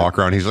probably have to walk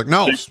around. He's like,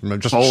 no, just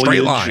a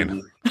straight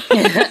line.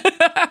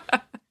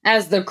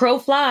 As the crow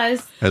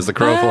flies. As the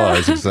crow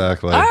flies,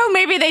 exactly. Oh,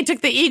 maybe they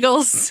took the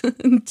Eagles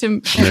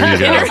to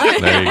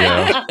there you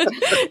go.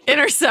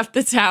 Intercept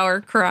the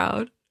tower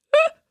crowd.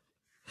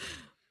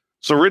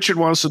 So Richard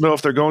wants to know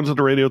if they're going to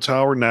the radio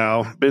tower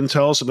now. Ben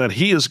tells him that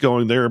he is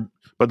going there,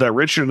 but that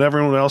Richard and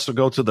everyone else will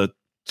go to the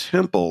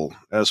temple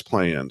as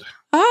planned.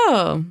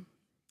 Oh,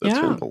 the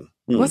temple.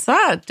 What's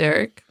that,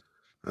 Derek?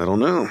 I don't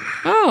know.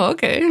 Oh,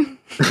 okay.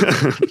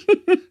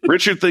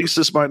 Richard thinks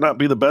this might not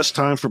be the best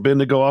time for Ben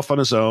to go off on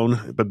his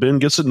own, but Ben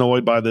gets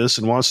annoyed by this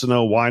and wants to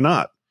know why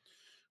not.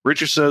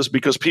 Richard says,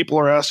 because people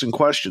are asking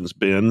questions,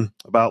 Ben,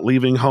 about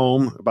leaving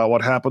home, about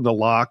what happened to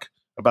Locke,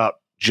 about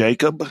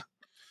Jacob.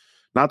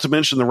 Not to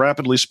mention the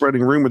rapidly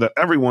spreading rumor that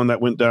everyone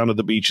that went down to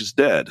the beach is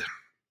dead.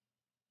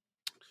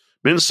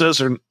 Ben says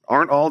they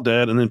aren't all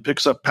dead and then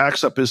packs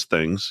up his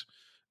things.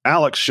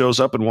 Alex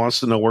shows up and wants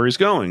to know where he's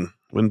going.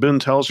 When Ben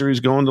tells her he's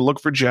going to look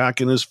for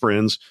Jack and his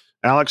friends,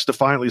 Alex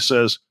defiantly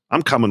says,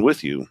 I'm coming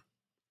with you.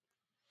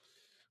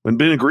 When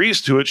Ben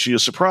agrees to it, she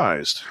is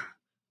surprised.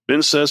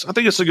 Ben says, I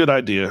think it's a good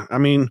idea. I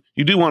mean,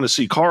 you do want to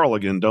see Carl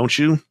again, don't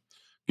you?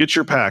 Get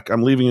your pack.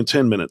 I'm leaving in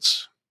 10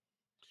 minutes.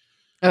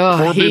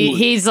 Oh,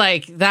 he's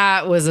like,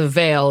 that was a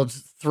veiled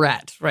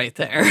threat right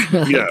there.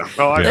 Yeah.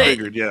 Oh, I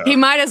figured, yeah. He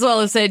might as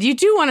well have said, you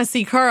do want to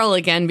see Carl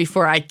again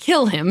before I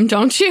kill him,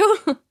 don't you?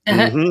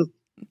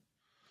 Mm-hmm.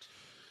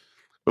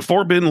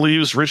 Before Ben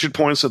leaves, Richard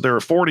points that there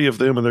are 40 of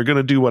them and they're going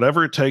to do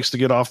whatever it takes to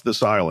get off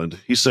this island.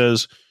 He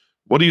says,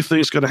 what do you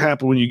think is going to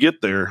happen when you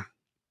get there?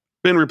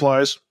 Ben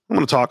replies, I'm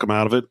going to talk him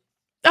out of it.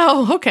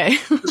 Oh, okay.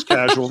 It's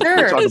casual. Sure,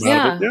 We'll talk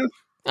about it.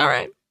 All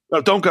right.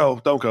 No, don't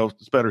go.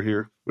 It's better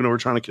here. We know we're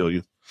trying to kill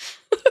you.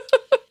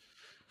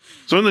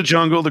 So in the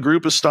jungle, the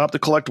group has stopped to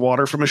collect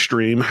water from a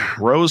stream.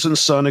 Rose and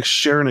Sun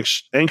share an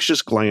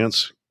anxious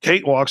glance.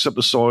 Kate walks up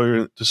to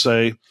Sawyer to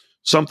say,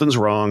 something's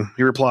wrong.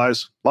 He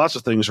replies, lots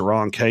of things are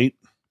wrong, Kate.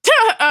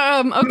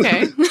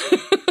 Okay.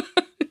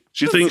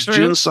 She thinks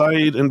Jin,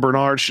 Saeed, and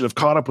Bernard should have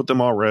caught up with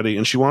them already,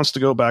 and she wants to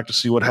go back to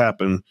see what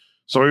happened.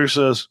 Sawyer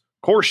says,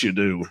 of course you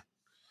do.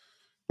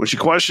 When she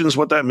questions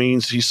what that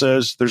means, he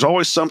says, there's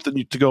always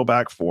something to go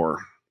back for.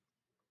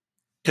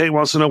 Kate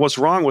wants to know what's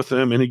wrong with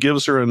him, and he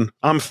gives her an,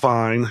 I'm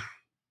fine.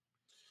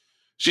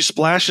 She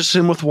splashes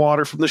him with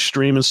water from the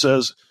stream and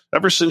says,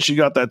 ever since you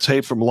got that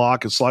tape from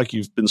Locke, it's like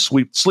you've been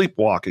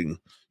sleepwalking.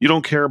 You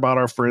don't care about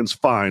our friends,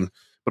 fine,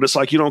 but it's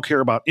like you don't care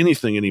about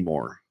anything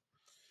anymore.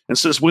 And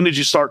since when did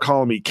you start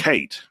calling me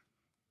Kate?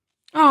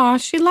 Oh,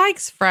 she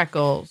likes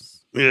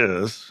freckles.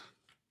 Yes.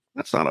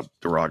 That's not a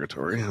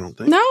derogatory, I don't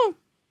think. No.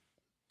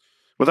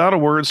 Without a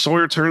word,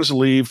 Sawyer turns to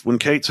leave when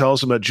Kate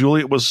tells him that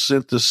Juliet was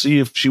sent to see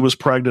if she was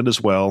pregnant as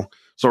well.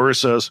 Sawyer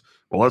says,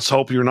 well, let's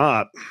hope you're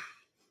not.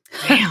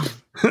 Damn.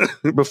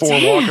 Before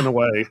walking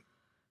away.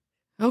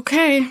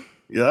 Okay.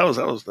 Yeah, that was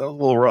a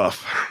little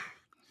rough.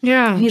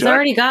 Yeah. He's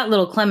already got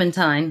little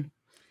Clementine.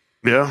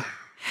 Yeah.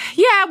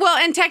 Yeah, well,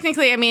 and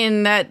technically, I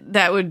mean,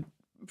 that would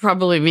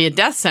probably be a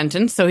death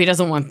sentence, so he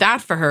doesn't want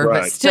that for her.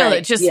 Right. But still,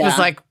 it just was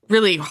like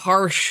really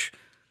harsh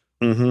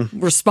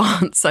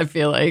response, I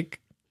feel like.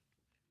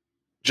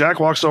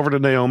 Jack walks over to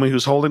Naomi,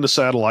 who's holding the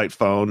satellite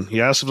phone.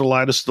 He asks if the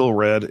light is still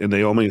red, and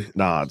Naomi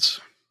nods.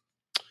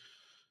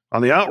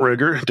 On the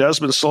outrigger,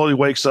 Desmond slowly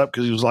wakes up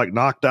because he was like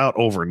knocked out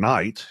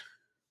overnight.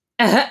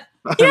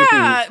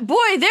 Yeah,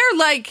 boy, they're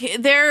like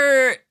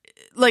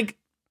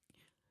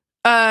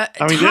I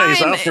mean, yeah,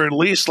 he's out for at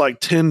least like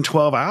 10,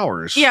 12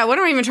 hours. Yeah, what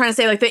am I even trying to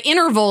say? Like the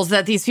intervals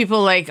that these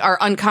people like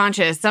are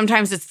unconscious.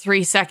 Sometimes it's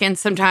 3 seconds.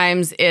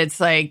 Sometimes it's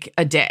like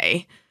a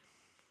day.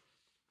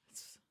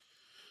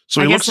 So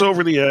he looks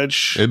over the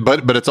edge.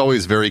 But it's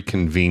always very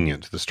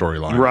convenient, the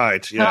storyline.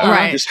 Right, yeah.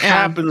 Right, This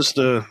happens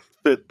to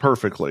fit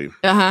perfectly.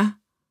 Uh-huh.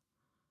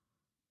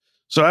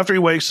 So after he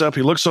wakes up,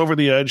 he looks over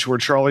the edge where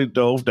Charlie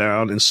dove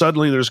down, and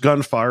suddenly there's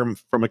gunfire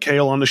from a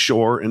Kale on the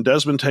shore, and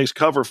Desmond takes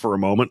cover for a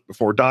moment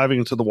before diving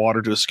into the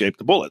water to escape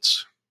the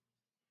bullets.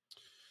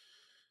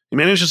 He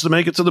manages to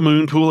make it to the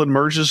moon pool and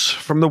emerges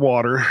from the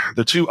water.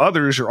 The two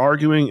others are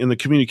arguing in the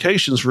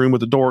communications room with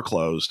the door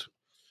closed.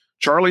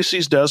 Charlie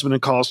sees Desmond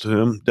and calls to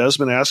him.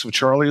 Desmond asks if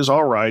Charlie is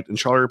all right, and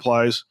Charlie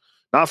replies,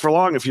 not for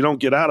long if you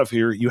don't get out of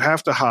here. You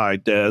have to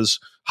hide, Des.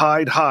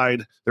 Hide,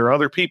 hide. There are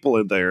other people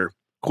in there.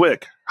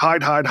 Quick,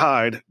 hide, hide,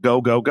 hide. Go,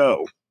 go,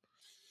 go.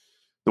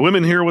 The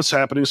women hear what's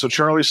happening, so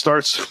Charlie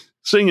starts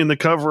singing to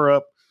cover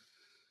up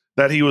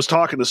that he was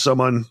talking to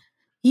someone.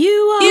 You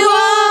are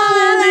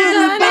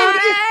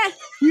everybody.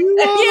 You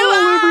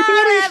are everybody.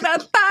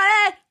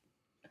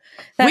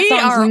 That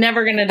song's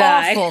never going to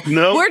die. Awful.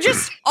 Nope. We're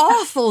just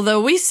awful, though.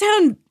 We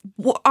sound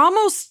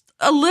almost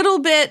a little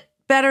bit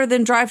better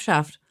than Drive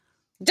Shaft.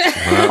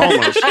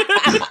 Almost.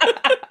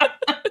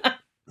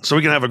 So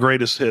we can have a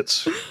greatest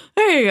hits.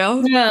 There you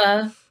go.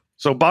 Yeah.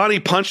 So Bonnie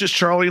punches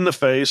Charlie in the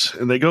face,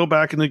 and they go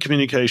back in the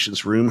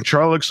communications room.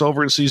 Charlie looks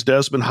over and sees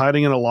Desmond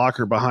hiding in a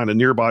locker behind a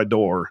nearby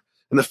door.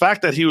 And the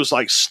fact that he was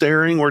like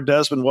staring where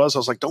Desmond was, I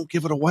was like, don't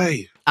give it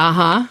away.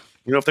 Uh-huh.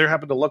 You know, if they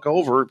happen to look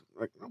over,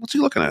 like, what's he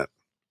looking at?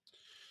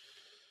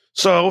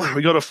 So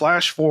we go to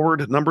flash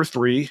forward number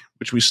 3,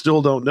 which we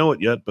still don't know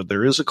it yet, but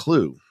there is a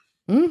clue.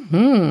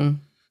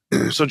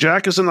 Mm-hmm. So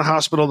Jack is in the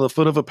hospital at the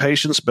foot of a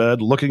patient's bed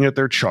looking at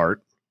their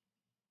chart.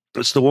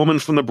 It's the woman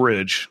from the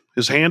bridge.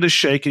 His hand is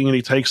shaking and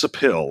he takes a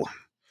pill.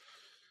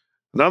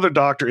 Another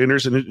doctor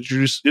enters and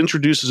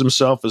introduces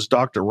himself as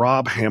Dr.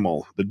 Rob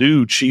Hamill, the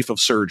new chief of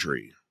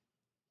surgery.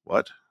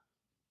 What?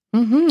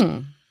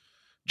 Mm-hmm.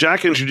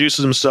 Jack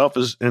introduces himself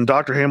and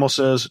Dr. Hamill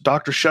says,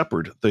 Dr.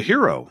 Shepard, the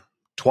hero,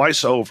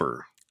 twice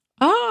over.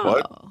 Oh.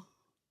 What?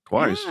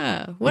 Twice.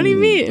 Yeah. What do you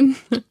mean?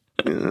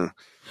 Yeah.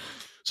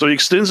 So he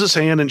extends his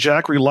hand and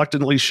Jack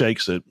reluctantly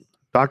shakes it.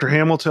 Dr.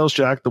 Hamill tells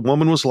Jack the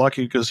woman was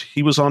lucky because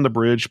he was on the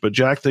bridge, but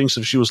Jack thinks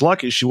if she was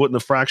lucky, she wouldn't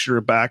have fractured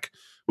her back,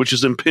 which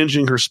is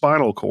impinging her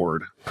spinal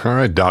cord. All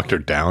right, Dr.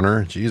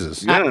 Downer.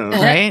 Jesus. Yeah.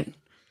 Right?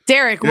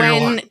 Derek,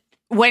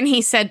 when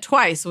he said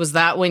twice, was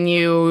that when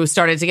you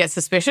started to get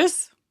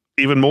suspicious?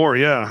 Even more,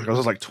 yeah. I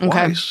was like, twice?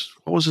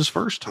 Okay. What was his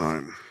first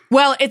time?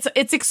 Well,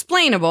 it's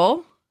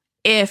explainable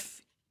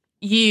if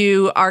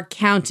you are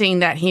counting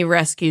that he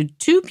rescued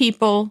 2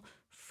 people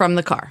from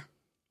the car.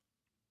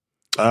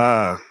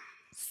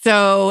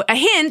 So a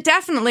hint,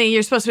 definitely,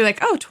 you're supposed to be like,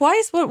 oh,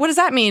 twice? What does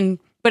that mean?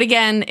 But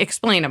again,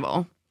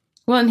 explainable.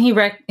 Well, and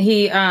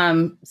he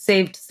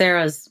saved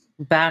Sarah's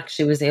back.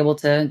 She was able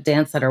to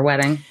dance at her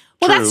wedding.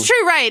 Well, that's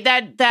true, right?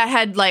 That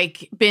had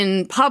like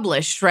been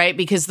published, right?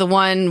 Because the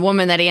one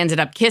woman that he ended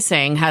up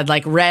kissing had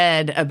like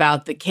read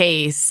about the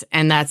case,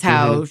 and that's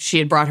how she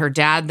had brought her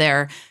dad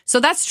there. So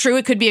that's true.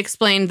 It could be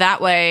explained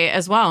that way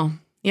as well.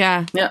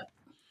 Yeah. Yeah.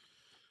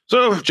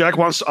 So Jack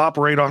wants to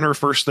operate on her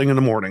first thing in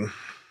the morning.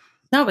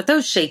 Not with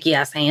those shaky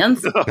ass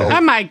hands. No.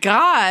 Oh my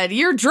God.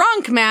 You're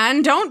drunk,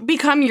 man. Don't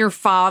become your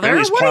father. And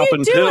he's what are you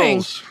popping doing?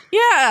 pills.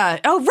 Yeah.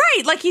 Oh,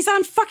 right. Like he's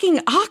on fucking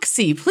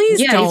Oxy.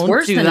 Please don't he's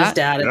worse do than that. his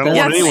dad I at don't this.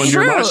 want anyone That's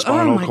near my true.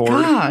 spinal Oh my cord.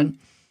 God.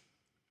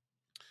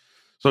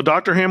 So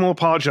Dr. Hamill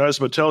apologized,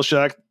 but tells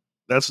Jack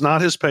that's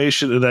not his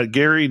patient and that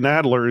Gary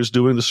Nadler is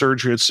doing the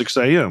surgery at 6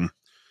 a.m.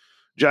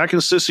 Jack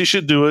insists he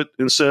should do it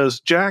and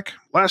says, Jack,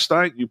 last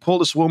night you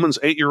pulled this woman's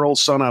 8-year-old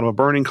son out of a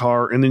burning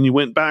car and then you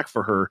went back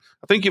for her.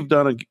 I think you've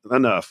done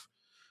enough.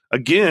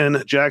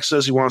 Again, Jack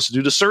says he wants to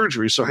do the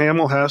surgery, so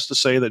Hamill has to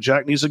say that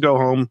Jack needs to go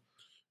home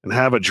and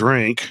have a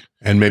drink.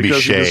 And maybe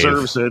because shave. he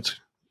deserves it.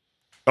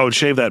 Oh,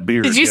 shave that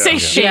beard. Did you say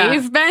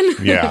shave, Ben?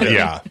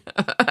 Yeah.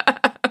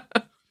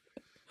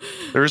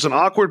 There's an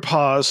awkward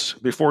pause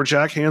before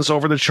Jack hands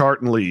over the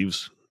chart and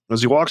leaves.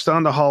 As he walks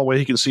down the hallway,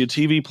 he can see a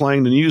TV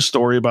playing the news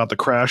story about the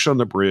crash on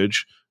the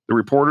bridge. The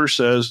reporter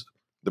says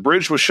the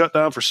bridge was shut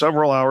down for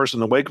several hours in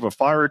the wake of a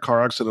fiery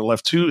car accident that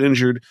left 2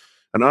 injured,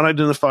 an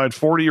unidentified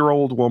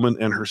 40-year-old woman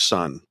and her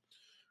son.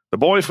 The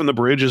boy from the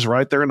bridge is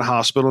right there in the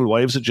hospital and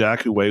waves at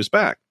Jack, who waves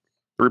back.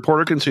 The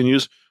reporter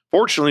continues,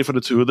 fortunately for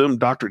the two of them,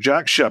 Dr.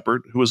 Jack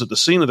Shepard, who was at the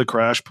scene of the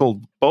crash,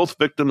 pulled both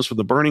victims from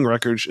the burning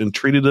wreckage and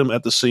treated them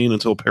at the scene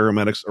until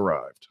paramedics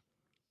arrived.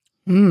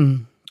 Hmm.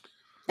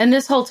 And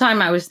this whole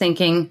time I was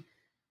thinking,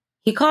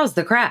 he caused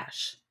the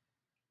crash.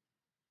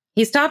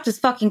 He stopped his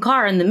fucking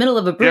car in the middle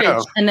of a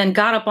bridge and then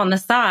got up on the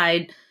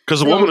side.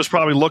 Because the woman was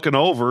probably looking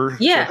over.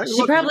 Yeah, said, hey, she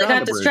look, probably we're down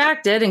got the bridge.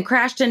 distracted and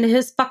crashed into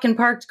his fucking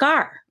parked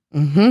car.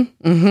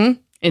 Mm-hmm.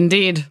 Mm-hmm.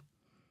 Indeed.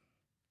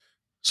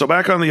 So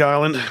back on the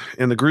island,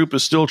 and the group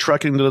is still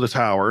trekking to the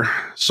tower.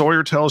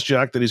 Sawyer tells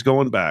Jack that he's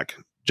going back.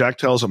 Jack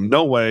tells him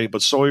no way,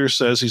 but Sawyer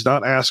says he's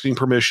not asking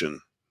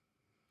permission.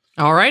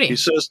 Alrighty.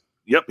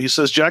 He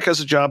says Jack has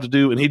a job to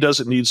do and he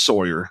doesn't need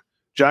Sawyer.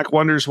 Jack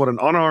wonders what an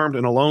unarmed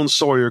and alone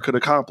Sawyer could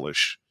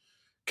accomplish.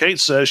 Kate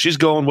says she's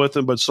going with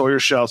him, but Sawyer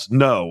shouts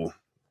no.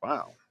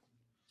 Wow.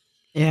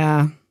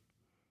 Yeah.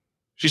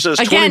 She says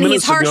again, 20 he's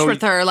minutes harsh ago,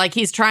 with her, like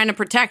he's trying to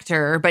protect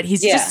her, but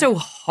he's just so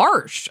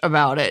harsh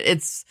about it.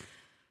 It's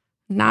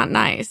not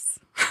nice.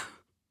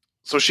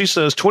 So she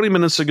says 20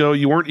 minutes ago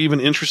you weren't even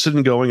interested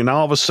in going, and now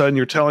all of a sudden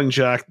you're telling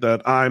Jack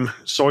that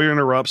Sawyer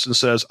interrupts and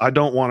says, I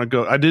don't want to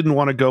go. I didn't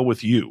want to go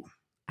with you.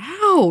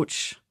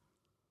 Ouch.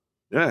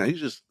 Yeah, he's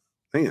just,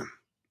 man.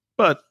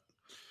 But,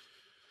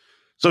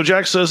 so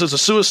Jack says it's a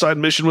suicide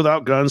mission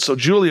without guns, so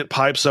Juliet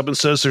pipes up and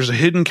says there's a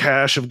hidden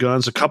cache of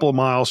guns a couple of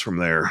miles from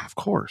there. Of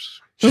course.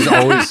 She's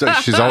always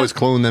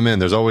cluing them in.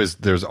 There's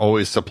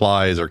always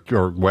supplies or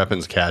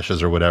weapons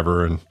caches or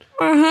whatever. And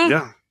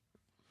yeah.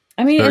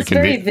 I mean, it's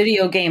very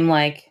video game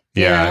like.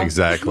 Yeah, you know?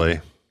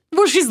 exactly.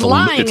 Well, she's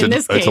lying in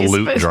this case. It's a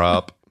loot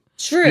drop.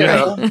 True.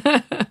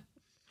 Yeah.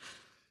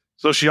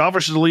 So she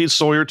offers to lead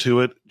Sawyer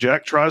to it.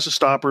 Jack tries to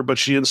stop her, but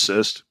she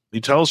insists.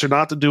 He tells her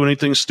not to do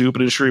anything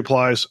stupid, and she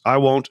replies, I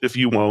won't if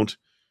you won't,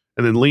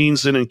 and then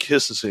leans in and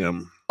kisses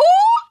him.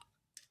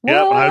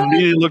 Yeah, I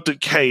immediately looked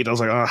at Kate. I was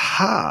like,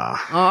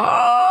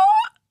 aha.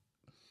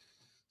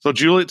 So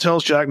Juliet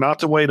tells Jack not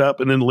to wait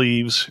up and then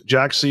leaves.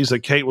 Jack sees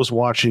that Kate was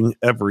watching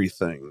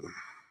everything.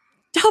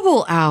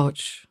 Double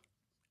ouch.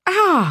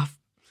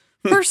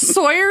 First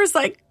Sawyer's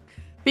like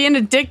being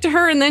a dick to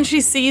her, and then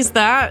she sees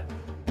that.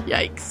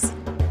 Yikes.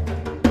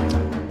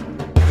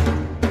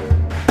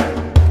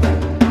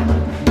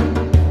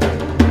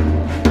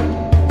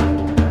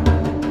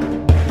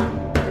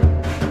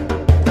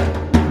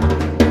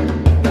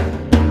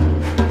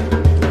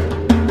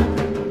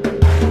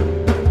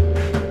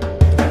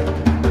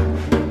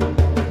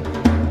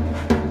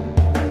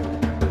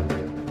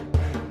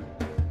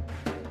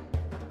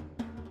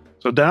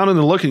 So down in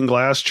the looking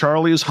glass,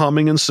 Charlie is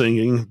humming and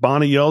singing.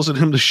 Bonnie yells at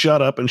him to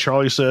shut up, and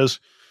Charlie says,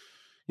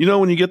 you know,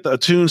 when you get a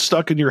tune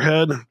stuck in your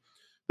head,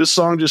 this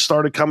song just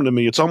started coming to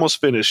me. It's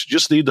almost finished.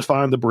 Just need to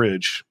find the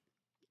bridge.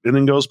 And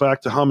then goes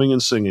back to humming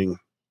and singing.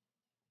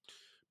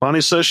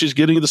 Bonnie says she's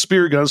getting the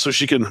spear gun so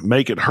she can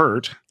make it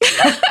hurt. He's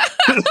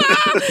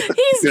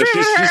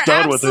driven her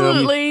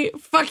absolutely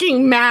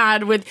fucking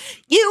mad with,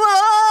 you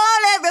all,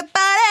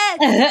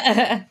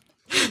 everybody.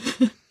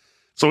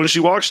 So when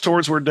she walks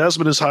towards where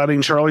Desmond is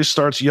hiding, Charlie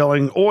starts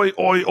yelling, oi,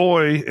 oi,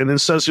 oi, and then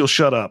says he'll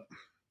shut up.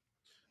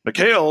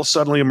 Mikhail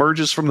suddenly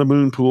emerges from the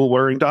moon pool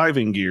wearing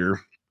diving gear.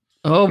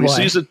 Oh, boy.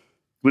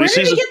 Where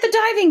did he get the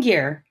diving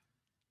gear?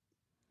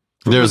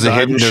 There's a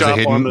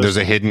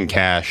hidden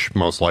cache,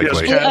 most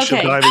likely. Yes, cache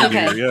of diving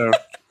gear, yeah.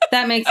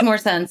 That makes more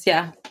sense,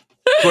 yeah.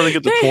 Where they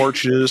get the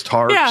torches,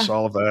 tarps,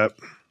 all of that.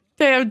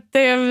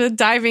 They have a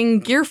diving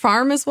gear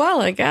farm as well,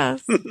 I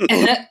guess.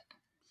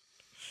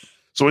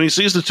 So when he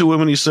sees the two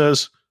women, he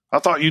says, I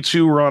thought you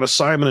two were on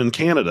assignment in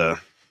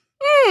Canada.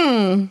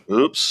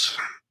 Oops.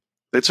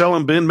 They tell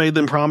him Ben made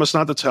them promise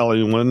not to tell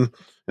anyone,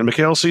 and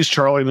Mikhail sees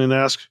Charlie and then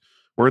asks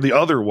where the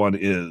other one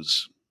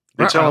is.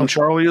 They tell him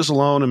Charlie is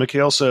alone, and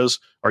Mikhail says,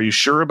 are you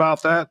sure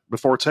about that?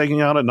 Before taking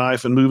out a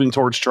knife and moving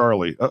towards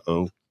Charlie.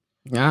 Uh-oh.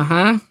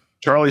 Uh-huh.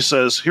 Charlie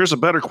says, here's a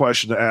better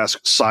question to ask,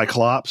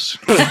 Cyclops.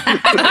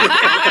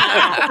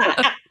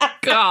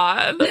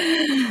 God.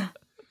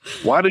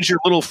 Why did your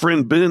little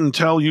friend Ben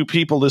tell you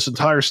people this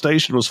entire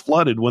station was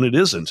flooded when it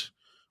isn't?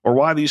 Or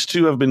why these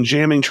two have been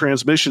jamming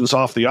transmissions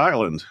off the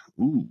island?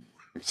 Ooh.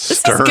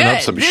 Stirring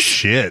up some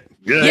shit.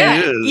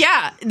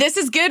 Yeah. This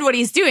is good what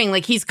he's doing.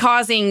 Like, he's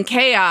causing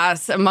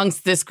chaos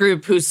amongst this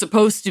group who's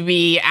supposed to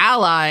be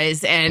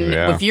allies. And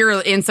if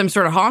you're in some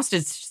sort of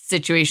hostage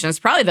situation, that's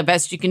probably the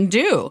best you can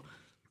do.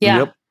 Yeah.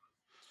 Yep.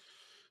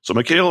 So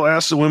Mikhail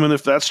asks the women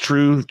if that's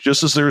true,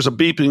 just as there's a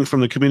beeping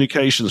from the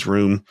communications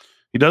room.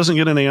 He doesn't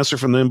get an answer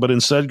from them, but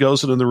instead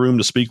goes into the room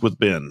to speak with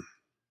Ben.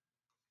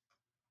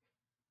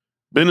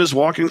 Ben is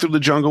walking through the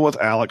jungle with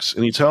Alex,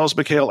 and he tells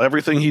Mikhail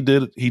everything he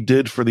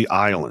did for the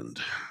island.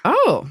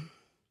 Oh.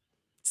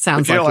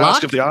 Sounds Mikhail like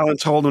asks if the island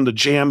told him to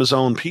jam his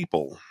own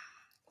people.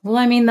 Well,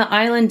 I mean, the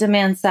island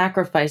demands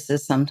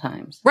sacrifices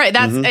sometimes. Right.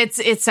 That's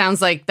it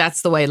sounds like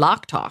that's the way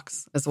Locke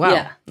talks as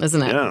well,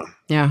 isn't it?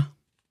 Yeah.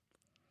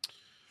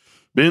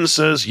 Ben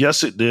says,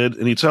 yes, it did,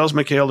 and he tells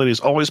Mikhail that he's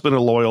always been a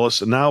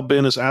loyalist, and now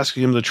Ben is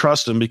asking him to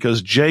trust him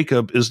because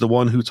Jacob is the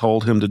one who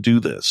told him to do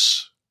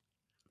this.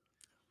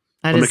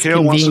 When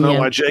Mikhail wants to know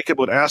why Jacob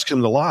would ask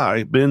him to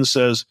lie, Ben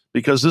says,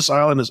 because this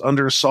island is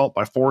under assault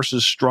by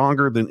forces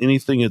stronger than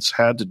anything it's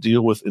had to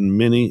deal with in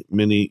many,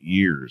 many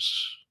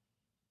years.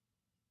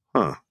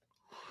 And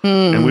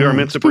we are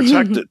meant to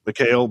protect it,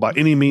 Mikhail, by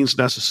any means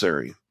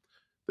necessary.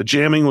 The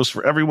jamming was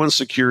for everyone's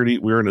security.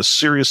 We're in a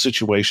serious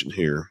situation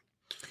here.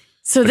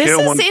 So Mikhail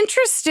this is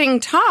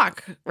interesting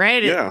talk,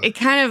 right? Yeah. It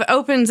kind of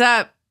opens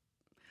up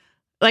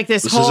like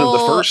this whole... This isn't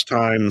the first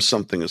time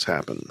something has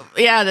happened.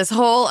 Yeah, this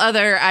whole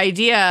other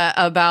idea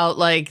about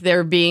like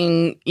there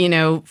being,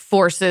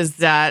 forces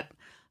that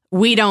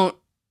we don't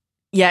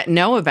yet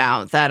know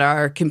about that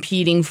are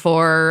competing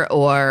for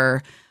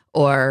or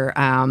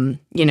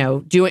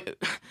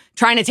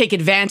trying to take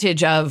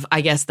advantage of,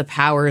 I guess, the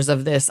powers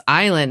of this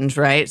island,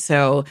 right?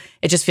 So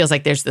it just feels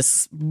like there's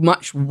this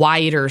much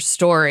wider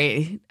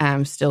story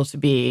still to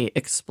be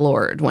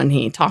explored when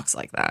he talks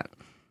like that.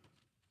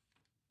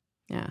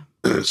 Yeah.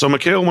 So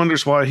Mikhail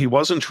wonders why he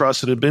wasn't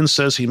trusted, and Ben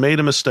says he made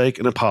a mistake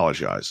and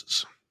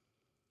apologizes.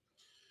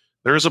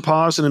 There is a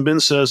pause, and Ben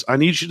says, I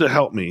need you to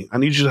help me. I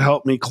need you to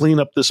help me clean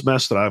up this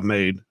mess that I've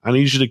made. I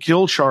need you to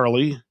kill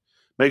Charlie,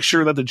 make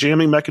sure that the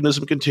jamming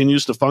mechanism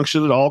continues to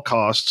function at all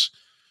costs,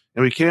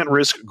 and we can't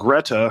risk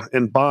Greta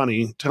and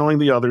Bonnie telling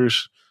the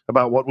others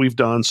about what we've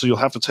done, so you'll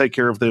have to take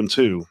care of them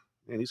too.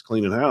 And he's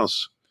cleaning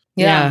house.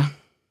 Yeah.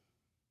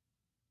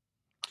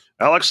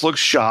 Alex looks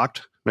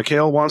shocked.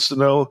 Mikhail wants to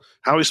know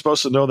how he's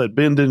supposed to know that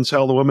Ben didn't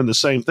tell the woman the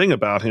same thing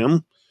about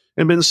him.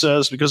 And Ben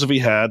says because if he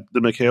had,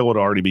 then Mikhail would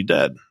already be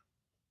dead.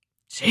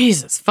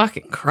 Jesus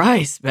fucking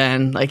Christ,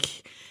 Ben.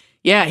 Like,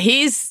 yeah,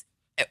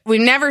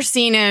 we've never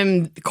seen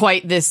him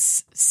quite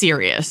this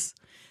serious.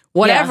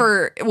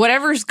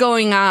 Whatever's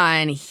going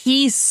on,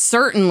 he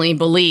certainly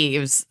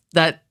believes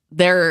that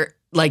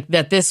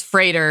that this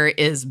freighter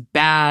is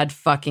bad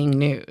fucking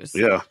news.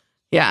 Yeah.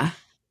 Yeah.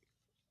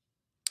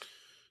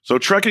 So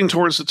trekking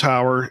towards the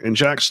tower, and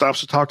Jack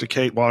stops to talk to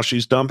Kate while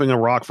she's dumping a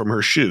rock from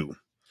her shoe.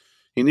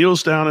 He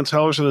kneels down and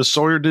tells her that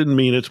Sawyer didn't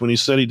mean it when he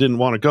said he didn't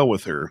want to go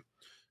with her.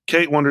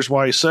 Kate wonders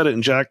why he said it,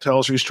 and Jack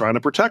tells her he's trying to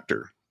protect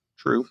her.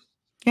 True.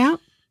 Yeah.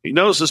 He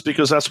knows this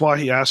because that's why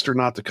he asked her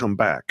not to come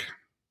back.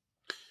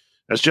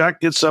 As Jack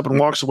gets up and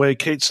walks away,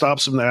 Kate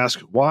stops him to ask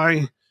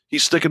why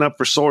he's sticking up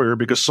for Sawyer,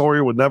 because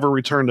Sawyer would never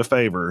return the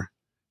favor.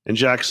 And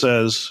Jack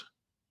says,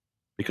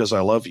 because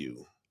I love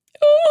you.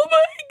 Oh my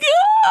God!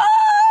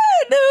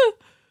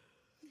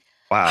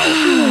 Wow.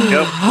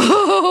 Yep.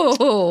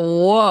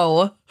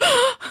 Oh,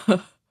 whoa.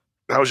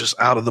 That was just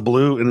out of the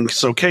blue. And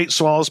so Kate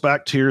swallows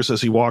back tears as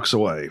he walks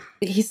away.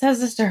 He says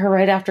this to her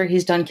right after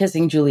he's done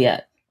kissing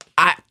Juliet.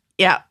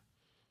 Yeah.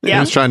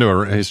 He's trying to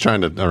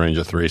arrange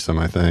a threesome,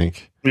 I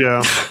think.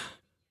 Yeah.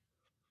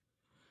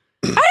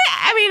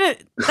 I mean,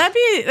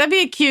 that'd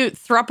be a cute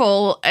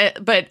throuple,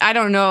 but I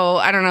don't know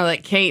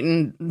that Kate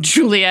and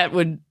Juliet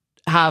would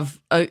have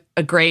a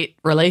great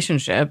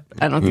relationship.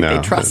 I don't think they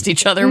trust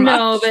each other much.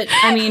 No, but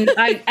I mean,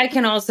 I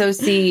can also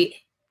see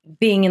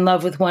being in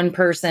love with one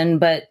person,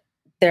 but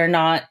they're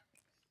not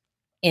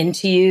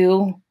into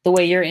you the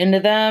way you're into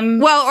them.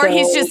 Well, or so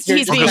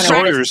he's being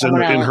Sawyer's in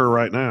her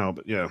right now,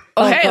 but yeah.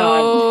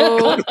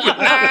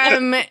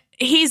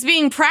 He's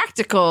being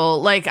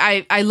practical. Like,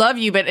 I love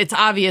you, but it's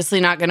obviously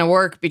not going to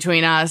work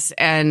between us,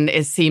 and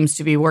it seems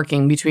to be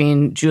working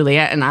between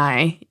Juliet and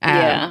I.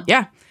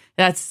 Yeah.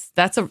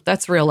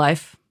 That's real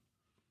life.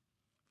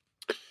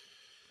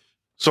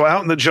 So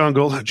out in the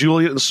jungle,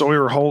 Juliet and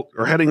Sawyer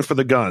are heading for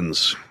the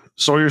guns.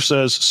 Sawyer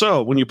says,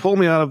 so when you pull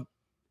me out of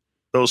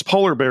those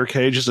polar bear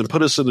cages and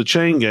put us in the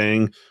chain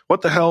gang,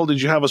 what the hell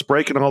did you have us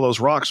breaking all those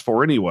rocks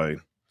for anyway?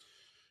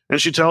 And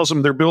she tells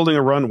him they're building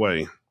a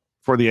runway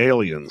for the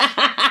aliens.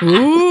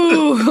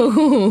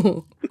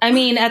 Ooh. I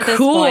mean, at this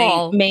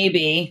point,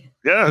 maybe.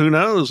 Yeah, who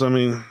knows? I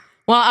mean.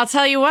 Well, I'll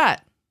tell you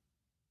what.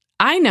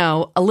 I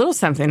know a little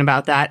something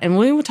about that, and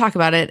we will talk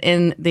about it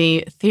in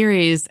the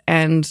theories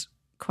and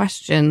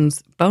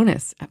questions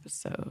bonus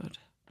episode.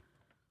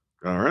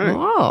 All right.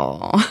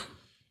 Oh.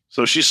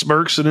 So she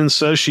smirks and then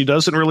says she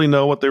doesn't really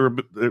know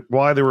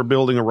why they were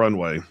building a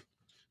runway.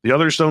 The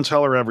others don't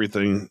tell her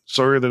everything.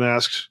 Sawyer then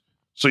asks,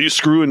 "So you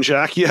screwing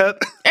Jack yet?"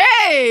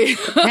 Hey!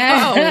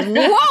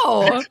 Oh,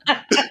 whoa!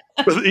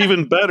 But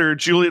even better,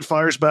 Juliet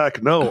fires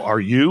back, "No, are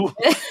you?"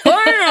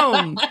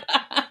 Boom!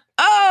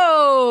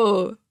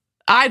 Oh!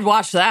 I'd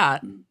watch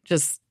that.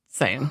 Just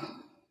saying.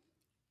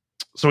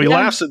 So he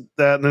laughs at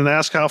that and then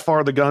asks how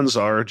far the guns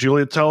are.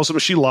 Juliet tells him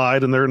she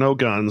lied and there are no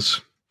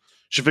guns.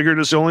 She figured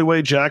it's the only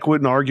way Jack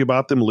wouldn't argue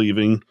about them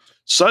leaving.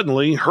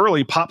 Suddenly,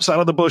 Hurley pops out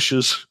of the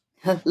bushes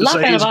to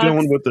say he's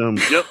going with them.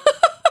 Yep.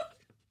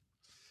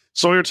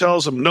 Sawyer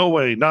tells him, "No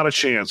way, not a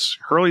chance."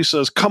 Hurley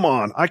says, "Come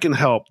on, I can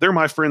help. They're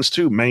my friends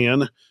too,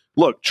 man.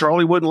 Look,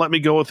 Charlie wouldn't let me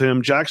go with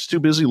him. Jack's too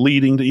busy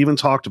leading to even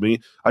talk to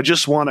me. I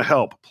just want to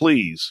help,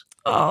 please."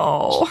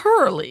 Oh,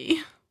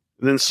 Hurley.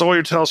 And then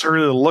Sawyer tells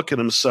Hurley to look at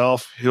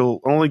himself. He'll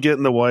only get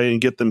in the way and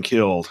get them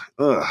killed.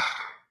 Ugh.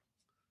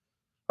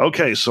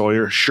 Okay,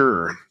 Sawyer,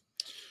 sure.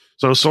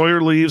 So Sawyer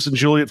leaves and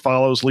Juliet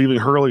follows, leaving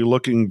Hurley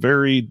looking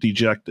very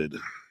dejected.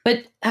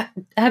 But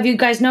have you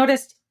guys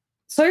noticed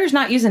Sawyer's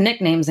not using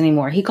nicknames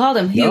anymore? He called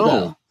him Hugo.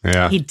 No.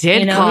 Yeah. He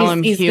did call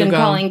him Hugo. He's been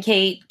calling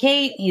Kate.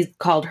 He's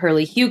called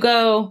Hurley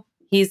Hugo.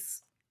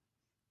 He's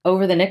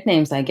over the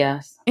nicknames, I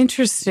guess.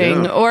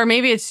 Interesting. Yeah. Or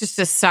maybe it's just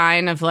a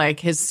sign of like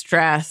his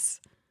stress.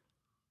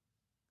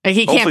 Like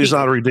he Hopefully he's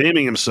not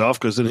redeeming himself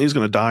because then he's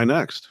going to die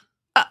next.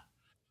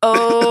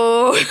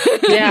 Oh.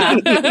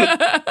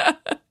 Yeah.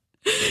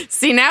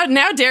 See,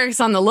 now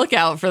Derek's on the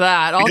lookout for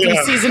that. All through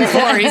season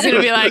 4, he's going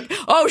to be like,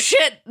 "Oh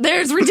shit,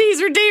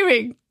 he's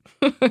redeeming."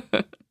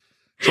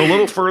 So a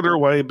little further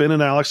away, Ben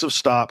and Alex have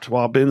stopped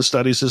while Ben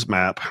studies his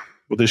map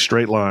with his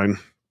straight line.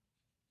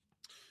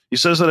 He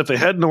says that if they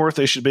head north,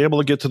 they should be able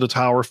to get to the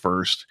tower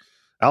first.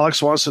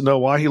 Alex wants to know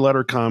why he let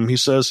her come. He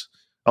says,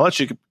 "I'll let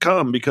you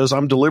come because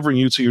I'm delivering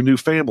you to your new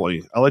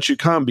family. I'll let you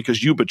come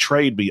because you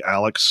betrayed me,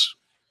 Alex."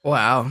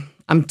 Wow.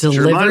 I'm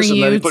delivering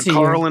you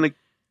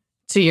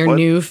to your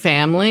new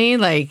family.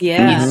 Like,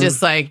 he's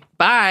just like,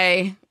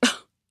 bye.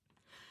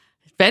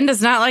 Ben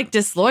does not like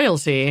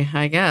disloyalty,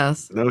 I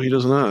guess. No, he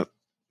does not.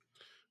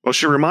 Well,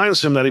 she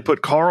reminds him that he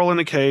put Carl in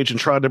a cage and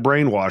tried to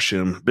brainwash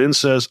him. Ben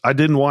says, "I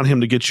didn't want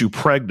him to get you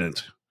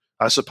pregnant.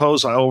 I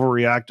suppose I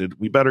overreacted.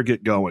 We better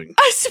get going."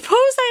 I suppose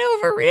I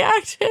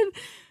overreacted.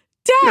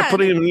 Dad, yeah,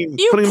 putting him in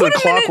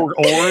Clockwork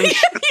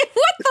Orange.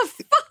 What the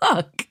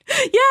fuck?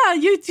 Yeah,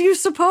 you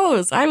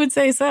suppose. I would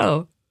say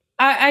so.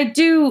 I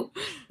do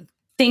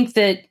think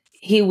that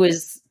he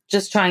was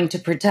just trying to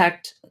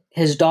protect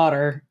his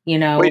daughter,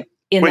 the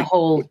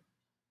whole...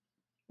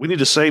 We need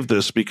to save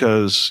this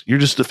because you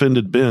just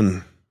defended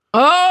Ben.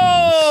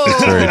 Oh!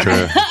 It's very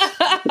true.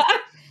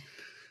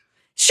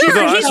 Sure,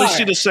 I actually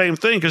see the same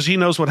thing because he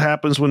knows what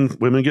happens when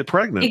women get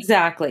pregnant.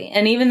 Exactly.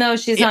 And even though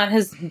she's not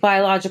his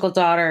biological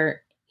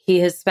daughter, he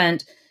has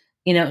spent,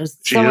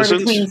 somewhere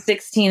between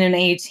 16 and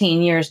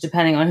 18 years,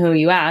 depending on who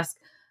you ask.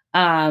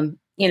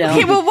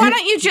 Okay, well, why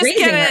don't you just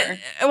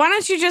why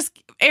don't you just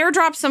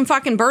airdrop some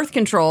fucking birth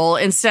control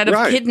instead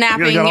of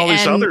kidnapping all and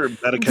these other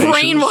medications.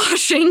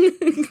 brainwashing?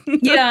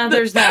 Yeah,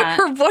 there's that.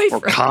 Her boyfriend.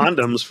 Or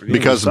condoms.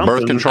 Because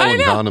birth control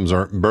and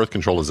condoms birth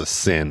control is a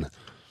sin.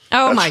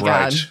 Oh, That's my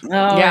God.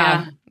 Right. Oh,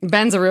 yeah.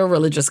 Ben's a real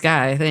religious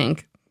guy, I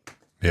think.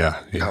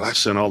 Yeah. God, I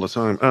sin all the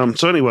time.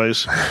 So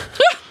anyways,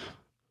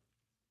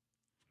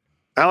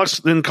 Alex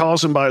then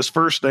calls him by his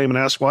first name and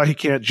asks why he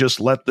can't just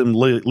let them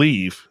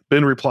leave.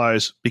 Ben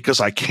replies, "Because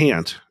I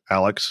can't,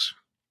 Alex."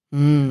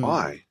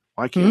 Why?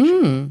 Why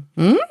can't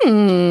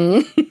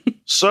you?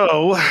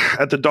 So,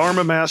 at the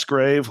Dharma mass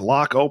grave,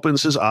 Locke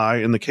opens his eye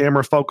and the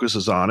camera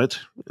focuses on it.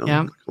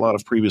 A lot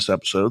of previous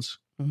episodes.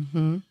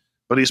 Mm-hmm.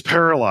 But he's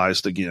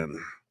paralyzed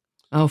again.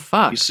 Oh,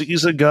 fuck. He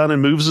sees a gun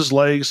and moves his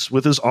legs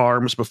with his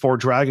arms before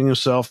dragging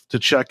himself to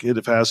check it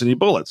if it has any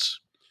bullets.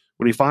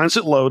 When he finds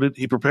it loaded,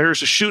 he prepares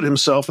to shoot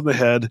himself in the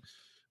head,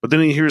 but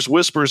then he hears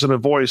whispers and a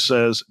voice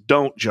says,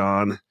 "Don't,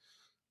 John."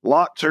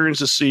 Locke turns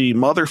to see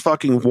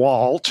motherfucking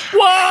Walt.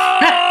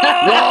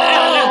 Whoa!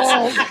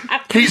 Walt!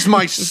 He's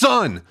my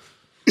son!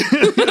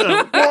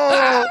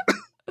 Walt!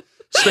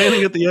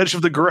 Standing at the edge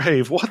of the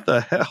grave. What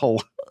the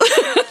hell?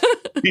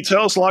 He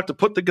tells Locke to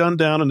put the gun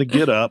down and to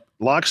get up.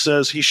 Locke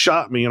says, "He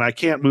shot me and I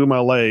can't move my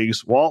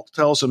legs." Walt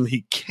tells him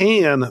he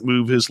can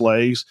move his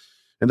legs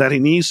and that he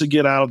needs to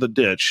get out of the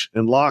ditch.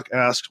 And Locke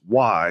asks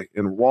why.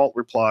 And Walt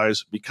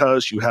replies,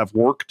 "Because you have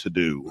work to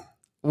do."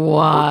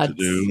 What? Work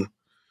to do.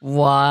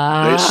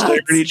 What? They stare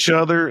at each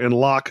other and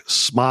Locke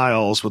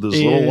smiles with his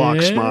little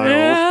Locke smile.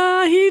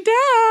 Yeah, he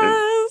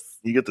does.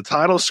 And you get the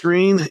title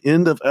screen,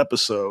 end of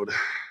episode.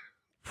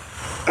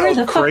 Where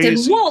the fuck did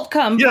Walt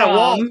come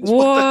from?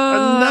 Walt.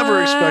 I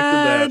never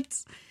expected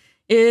that.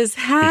 Is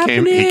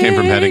happening? He came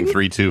from heading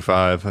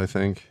 325, I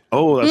think.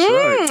 Oh, that's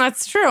right.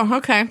 That's true.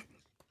 Okay.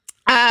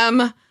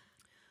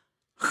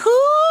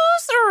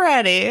 Who's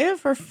ready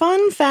for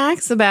fun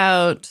facts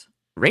about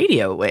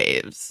radio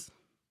waves?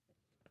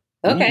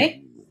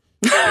 Okay.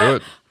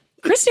 Good.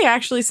 Christy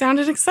actually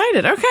sounded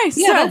excited. Okay,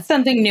 Yeah, that's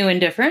something new and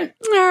different.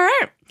 All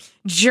right.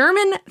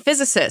 German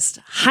physicist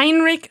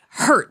Heinrich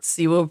Hertz,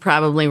 you will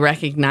probably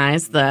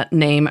recognize the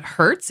name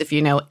Hertz if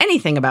you know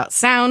anything about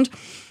sound,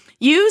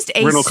 used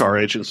a... rental car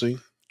agency.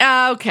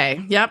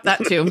 Okay, yep,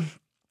 that too.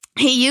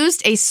 He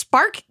used a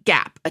spark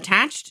gap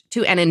attached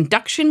to an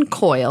induction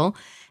coil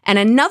and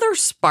another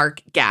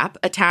spark gap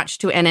attached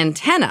to an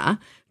antenna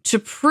to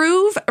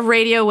prove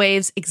radio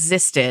waves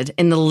existed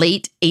in the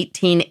late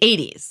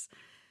 1880s.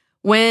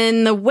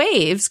 When the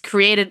waves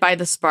created by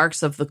the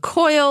sparks of the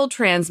coil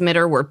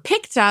transmitter were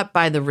picked up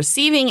by the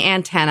receiving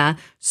antenna,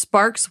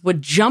 sparks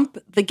would jump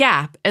the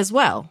gap as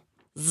well.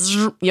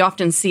 You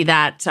often see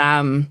that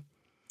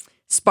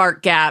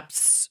spark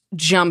gaps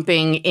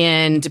jumping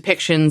in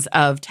depictions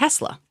of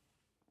Tesla.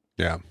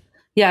 Yeah.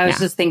 Yeah, I was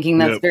just thinking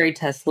that's very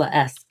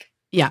Tesla-esque.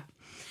 Yeah.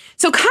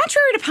 So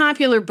contrary to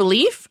popular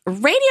belief,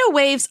 radio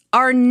waves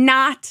are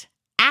not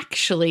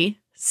actually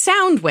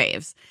sound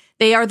waves.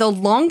 They are the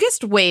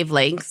longest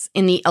wavelengths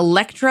in the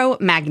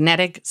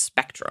electromagnetic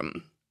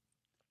spectrum.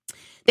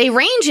 They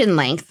range in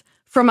length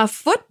from a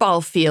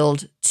football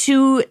field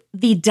to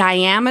the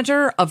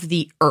diameter of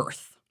the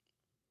Earth.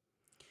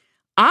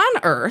 On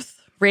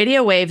Earth,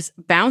 radio waves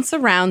bounce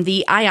around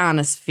the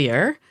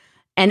ionosphere,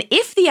 and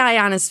if the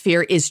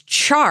ionosphere is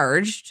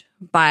charged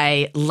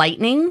by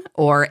lightning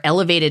or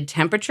elevated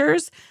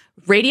temperatures,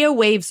 radio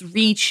waves'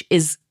 reach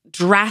is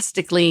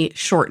drastically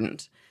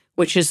shortened,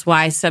 which is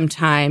why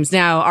sometimes,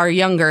 now our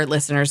younger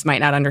listeners might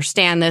not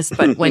understand this,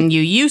 but when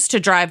you used to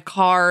drive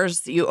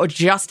cars, you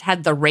just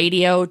had the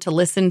radio to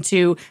listen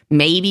to,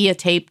 maybe a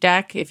tape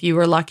deck if you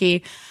were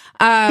lucky.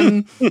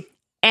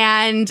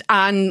 And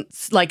on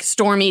like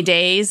stormy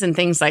days and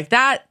things like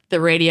that, the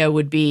radio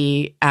would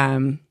be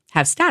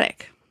have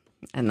static,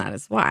 and that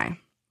is why.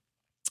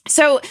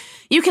 So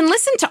you can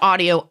listen to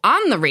audio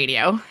on the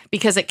radio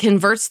because it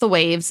converts the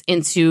waves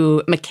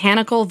into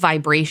mechanical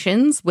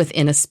vibrations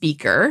within a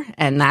speaker,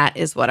 and that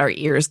is what our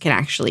ears can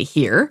actually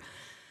hear.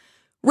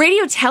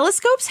 Radio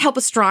telescopes help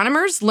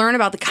astronomers learn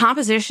about the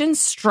composition,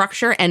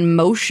 structure, and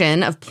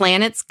motion of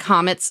planets,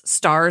 comets,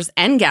 stars,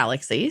 and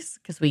galaxies,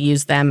 because we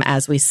use them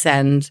as we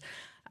send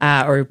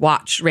or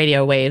watch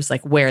radio waves,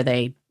 like where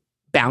they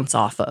bounce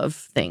off of,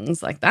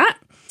 things like that.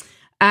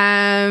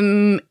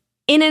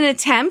 In an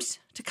attempt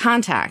to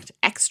contact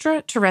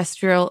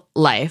extraterrestrial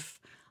life,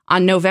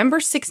 on November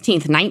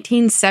 16th,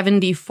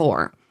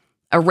 1974,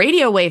 a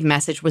radio wave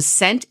message was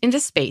sent into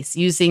space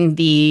using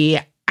the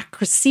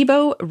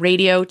Arecibo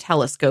radio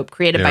telescope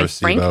created by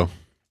Frank.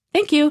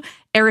 Thank you.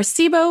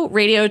 Arecibo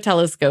radio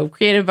telescope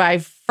created by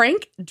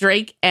Frank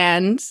Drake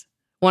and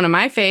one of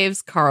my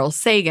faves, Carl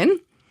Sagan.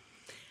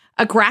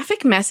 A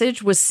graphic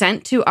message was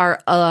sent to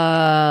our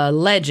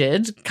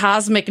alleged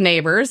cosmic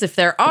neighbors, if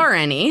there are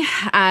any,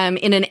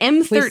 in an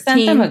M13. We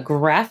sent them a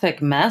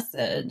graphic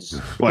message.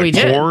 Like we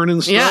did. porn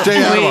and stuff?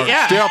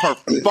 Yeah. Stay off our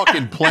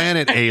fucking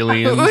planet,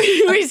 aliens.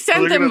 we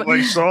sent them...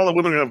 Like, so all the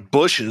women have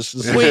bushes.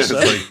 We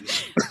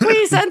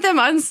sent them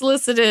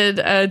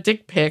unsolicited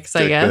dick pics,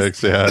 I guess.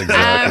 Pics, yeah,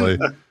 exactly.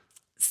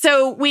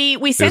 So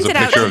we sent it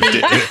out.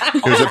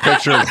 Here's a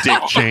picture of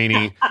Dick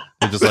Cheney.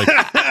 They're just like...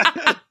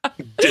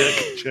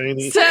 Dick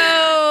Cheney.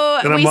 So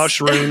and a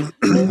mushroom.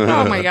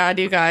 Oh my God,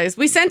 you guys.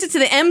 We sent it to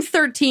the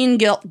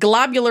M13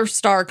 globular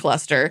star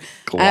cluster.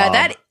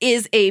 That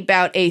is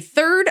about a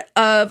third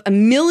of a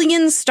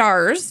million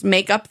stars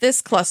make up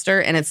this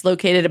cluster, and it's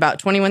located about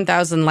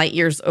 21,000 light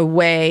years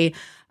away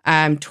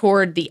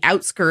toward the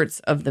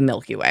outskirts of the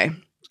Milky Way.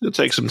 It'll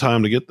take some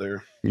time to get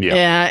there.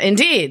 Yeah,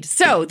 indeed.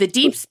 So the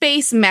deep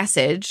space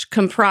message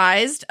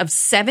comprised of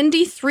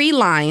 73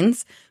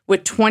 lines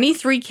with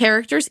 23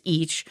 characters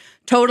each,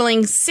 totaling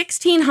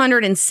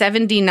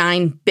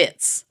 1,679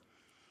 bits.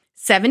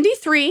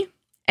 73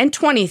 and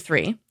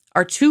 23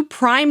 are two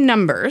prime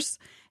numbers,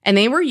 and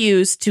they were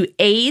used to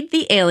aid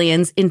the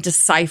aliens in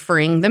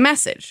deciphering the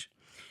message.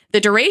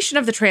 The duration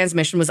of the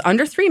transmission was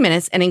under 3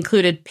 minutes and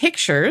included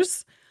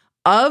pictures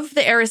of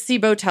the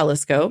Arecibo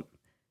telescope,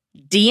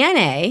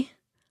 DNA,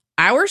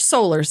 our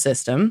solar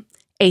system,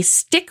 a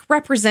stick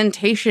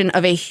representation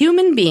of a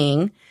human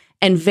being,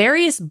 and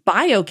various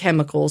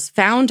biochemicals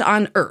found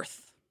on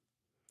Earth.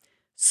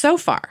 So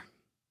far,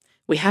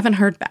 we haven't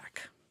heard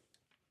back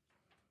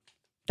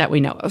that we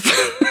know of.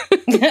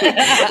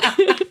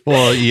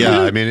 Well,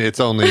 yeah, I mean, it's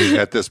only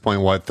at this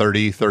point, what,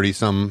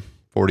 40-some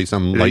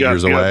light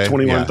years away?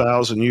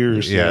 21,000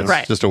 years. Yeah, it's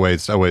right. just a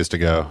ways to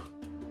go.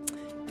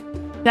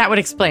 That would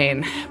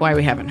explain why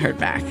we haven't heard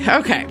back.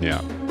 Okay.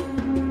 Yeah.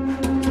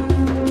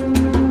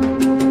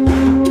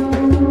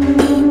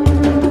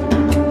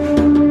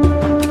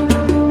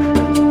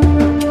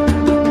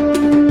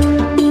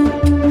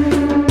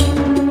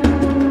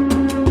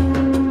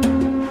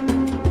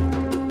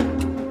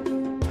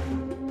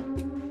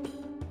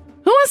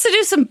 To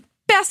do some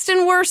best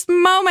and worst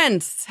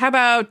moments. How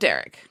about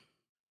Derek?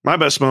 My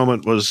best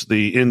moment was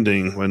the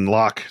ending when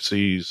Locke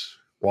sees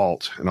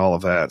Walt and all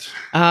of that.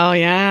 Oh,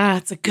 yeah.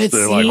 It's a good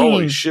They're scene. like,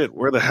 holy shit,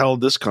 where the hell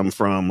did this come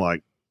from?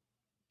 Like,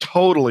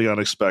 totally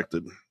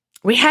unexpected.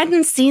 We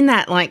hadn't seen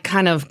that, like,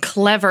 kind of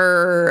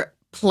clever,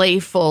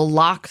 playful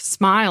Locke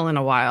smile in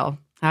a while,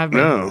 have we?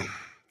 No.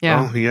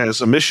 Yeah. Well, he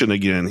has a mission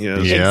again. He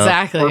has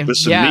exactly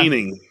purpose and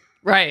meaning.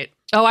 Right.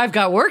 Oh, I've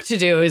got work to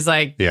do. He's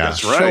like,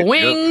 that's right.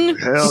 Swing.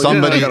 Yep.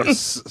 Somebody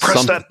press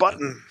that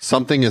button.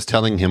 Something is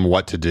telling him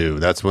what to do.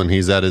 That's when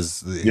he's at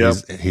his.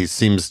 He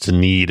seems to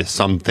need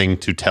something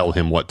to tell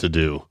him what to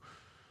do.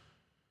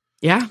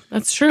 Yeah,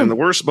 that's true. And the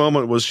worst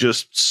moment was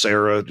just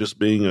Sarah just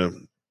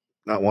being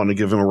not wanting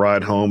to give him a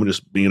ride home and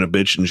just being a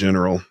bitch in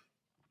general.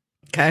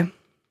 Okay.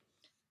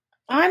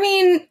 I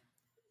mean,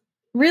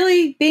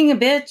 really being a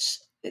bitch.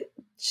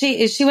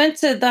 She went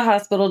to the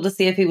hospital to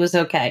see if he was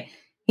okay.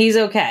 He's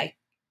okay.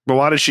 But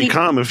why did she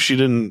come if she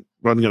wasn't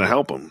going to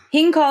help him?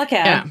 He can call a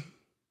cab. Yeah.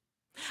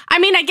 I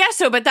mean, I guess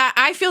so, but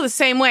I feel the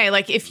same way.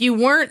 Like, if you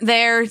weren't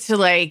there to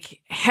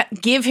like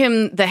give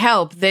him the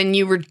help, then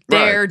you were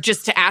there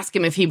just to ask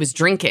him if he was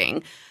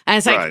drinking. And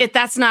it's like,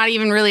 that's not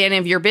even really any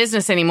of your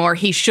business anymore.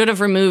 He should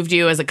have removed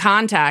you as a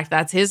contact.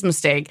 That's his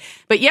mistake.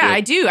 But yeah, I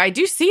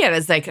do see it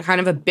as like a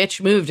kind of a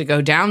bitch move to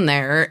go down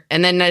there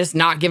and then just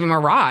not give him a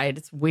ride.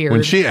 It's weird.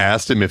 When she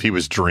asked him if he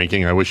was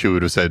drinking, I wish he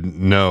would have said,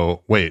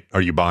 no, wait,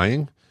 are you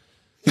buying?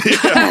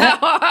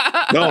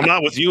 No, I'm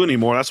not with you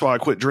anymore. That's why I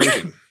quit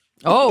drinking.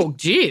 Oh,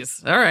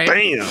 geez. All right.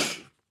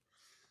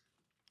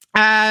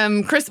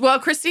 Bam.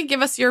 Christy,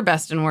 give us your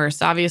best and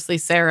worst. Obviously,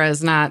 Sarah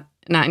is not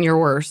in your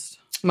worst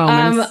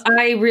moments.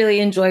 I really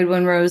enjoyed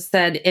when Rose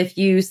said, if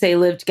you say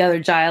live together,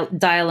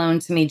 die alone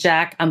to me,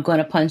 Jack, I'm going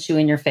to punch you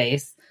in your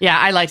face. Yeah,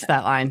 I liked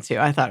that line too.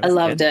 I thought it was I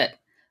loved it.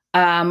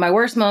 My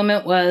worst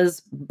moment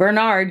was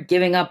Bernard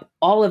giving up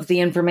all of the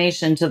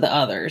information to the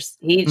others.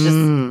 He just,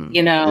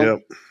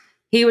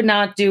 he would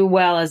not do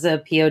well as a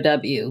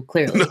POW,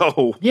 clearly.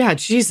 No. Yeah,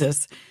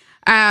 Jesus.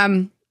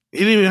 He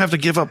didn't even have to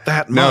give up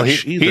that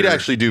much. He'd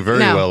actually do very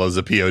well as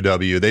a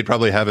POW. They'd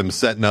probably have him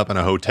setting up in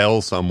a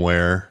hotel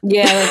somewhere.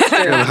 Yeah, that's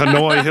true.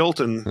 Hanoi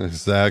Hilton.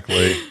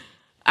 Exactly.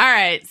 All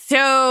right.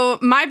 So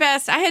my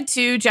best, I had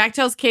two. Jack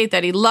tells Kate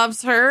that he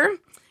loves her.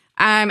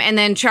 And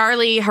then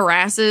Charlie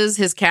harasses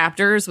his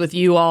captors with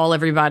you all,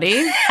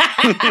 everybody.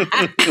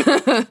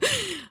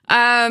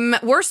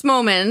 Worst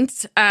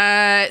moment.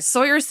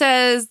 Sawyer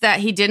says that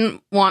he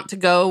didn't want to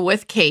go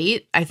with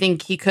Kate. I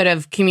think he could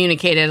have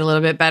communicated a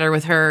little bit better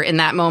with her in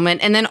that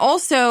moment. And then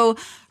also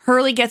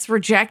Hurley gets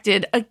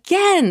rejected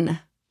again.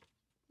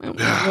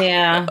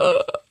 Yeah.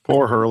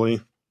 Poor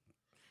Hurley.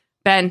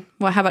 Ben,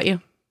 how about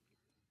you?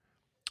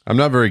 I'm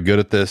not very good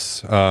at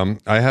this. I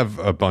have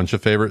a bunch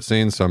of favorite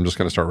scenes, so I'm just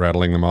going to start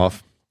rattling them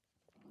off.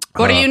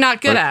 What are you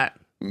not good at?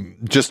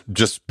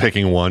 Just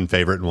picking one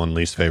favorite and one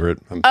least favorite.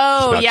 I'm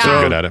not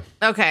so good at it.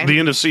 Okay. The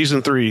end of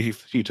season 3,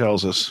 he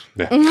tells us.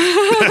 Yeah.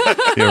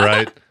 You're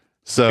right.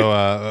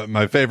 So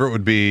my favorite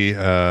would be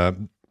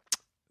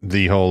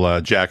the whole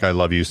Jack, I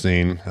love you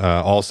scene.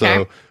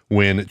 Also,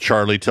 when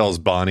Charlie tells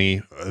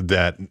Bonnie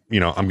that,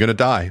 I'm going to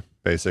die,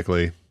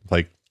 basically.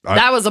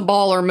 That was a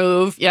baller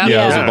move. Yeah,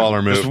 it was a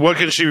baller move. What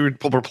can she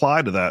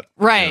reply to that?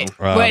 Right.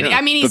 But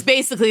I mean, he's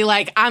basically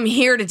like, I'm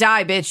here to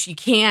die, bitch. You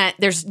can't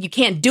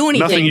do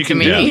anything to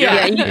me.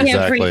 Yeah, you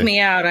can't freak me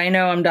out. I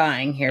know I'm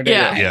dying here today.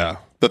 Yeah.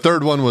 The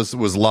third one was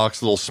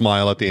Locke's little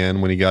smile at the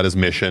end when he got his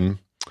mission.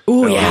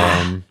 Oh,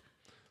 yeah.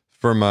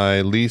 For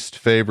my least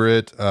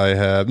favorite, I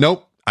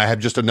have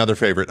just another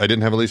favorite. I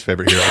didn't have a least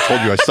favorite here. I told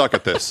you I suck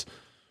at this.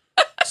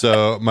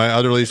 So my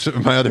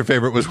other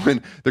favorite was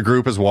when the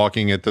group is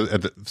walking at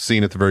the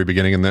scene at the very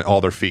beginning and then all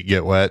their feet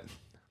get wet.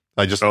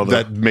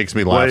 That makes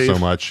me laugh so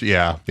much.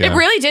 Yeah. It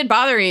really did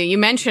bother you. You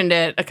mentioned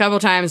it a couple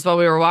times while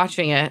we were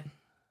watching it.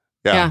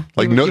 Yeah.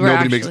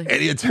 Nobody makes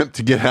any attempt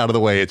to get out of the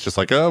way. It's just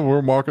like, oh,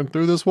 we're walking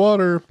through this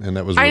water. And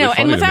that was really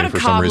funny. And without a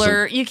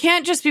cobbler, you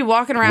can't just be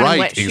walking around in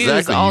wet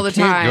shoes all the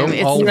time.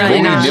 It's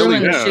really not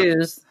ruining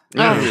shoes.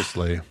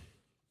 Obviously.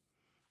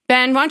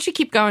 Ben, why don't you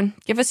keep going?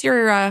 Give us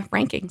your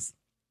rankings.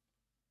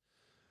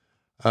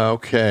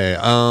 Okay.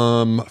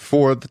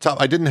 For the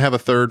top, I didn't have a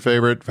third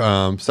favorite.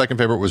 Second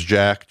favorite was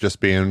Jack, just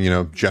being,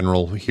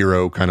 general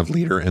hero kind of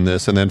leader in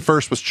this. And then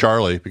first was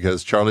Charlie,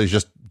 because Charlie's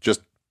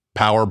just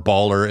power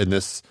baller in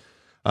this,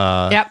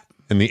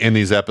 in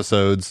these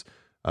episodes.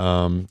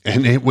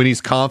 And when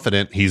he's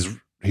confident, he's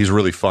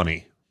really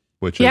funny,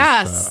 which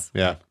is,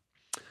 yeah.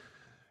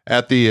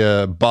 At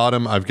the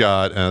bottom, I've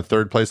got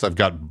third place. I've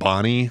got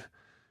Bonnie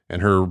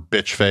and her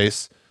bitch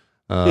face.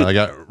 I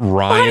got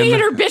Ryan. Bonnie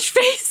and her bitch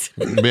face.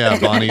 Yeah,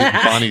 Bonnie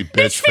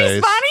bitch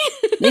face.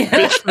 Bonnie.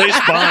 Bitch face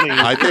Bonnie.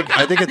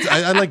 I think it's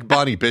I like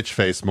Bonnie bitch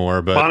face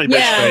more, but Bonnie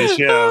bitch face.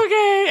 Yeah.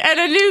 Okay, and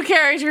a new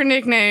character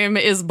nickname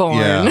is born.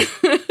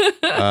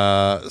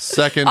 Yeah.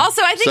 Second.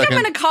 Also, I think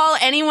I'm going to call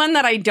anyone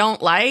that I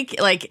don't like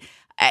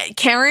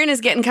Karen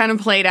is getting kind of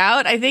played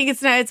out. I think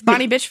it's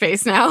Bonnie bitch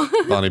face now.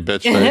 Bonnie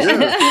bitch face.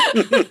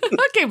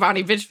 Okay,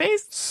 Bonnie bitch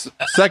face.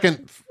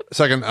 Second,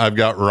 I've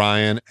got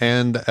Ryan,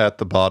 and at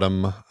the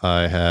bottom,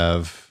 I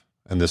have,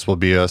 and this will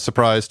be a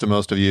surprise to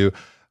most of you,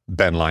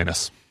 Ben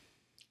Linus.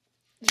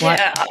 What?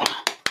 Yeah.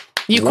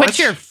 You quit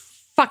your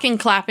fucking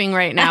clapping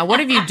right now. What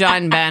have you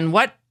done, Ben?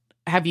 What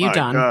have you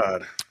done?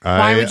 God.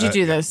 Why would you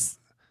do this?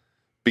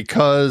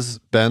 because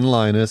Ben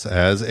Linus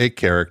as a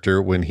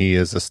character, when he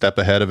is a step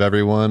ahead of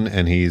everyone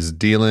and he's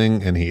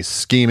dealing and he's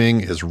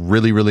scheming, is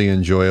really, really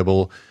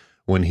enjoyable.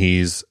 When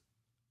he's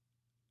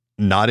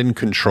not in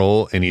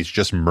control and he's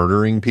just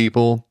murdering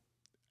people,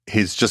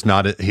 he's just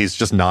not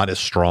as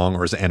strong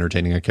or as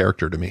entertaining a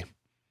character to me.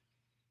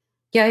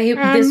 Yeah,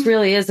 this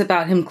really is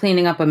about him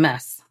cleaning up a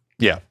mess.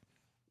 Yeah.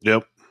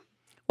 Yep.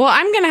 Well,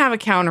 I'm going to have a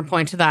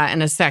counterpoint to that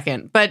in a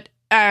second. But,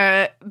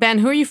 Ben,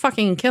 who are you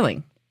fucking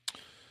killing?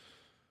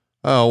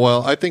 Oh,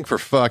 well, I think for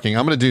fucking,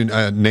 I'm going to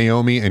do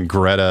Naomi and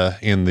Greta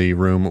in the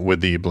room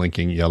with the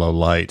blinking yellow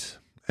light.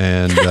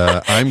 And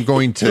I'm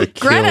going to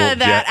kill Greta,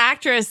 that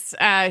actress,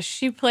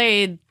 she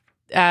played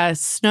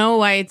Snow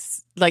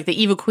White's, like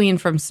the evil queen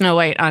from Snow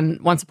White on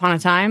Once Upon a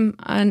Time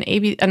on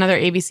another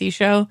ABC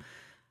show.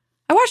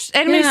 I watched,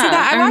 anybody see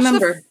that? I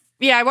remember.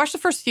 I watched the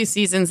first few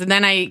seasons and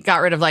then I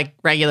got rid of like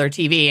regular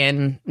TV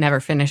and never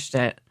finished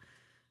it.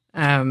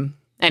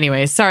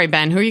 Anyway, sorry,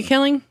 Ben, who are you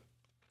killing?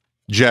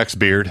 Jack's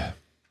beard.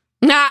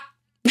 Nah.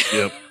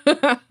 Yep.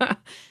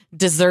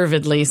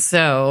 Deservedly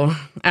so.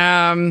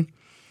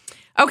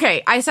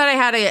 Okay, I said I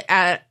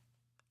had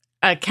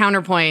a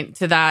counterpoint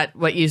to that,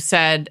 what you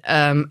said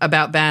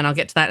about Ben. I'll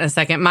get to that in a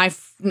second. My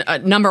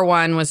number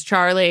one was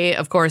Charlie.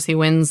 Of course, he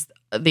wins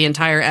the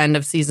entire end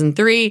of season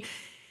 3.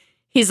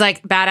 He's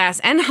like badass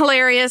and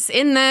hilarious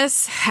in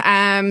this.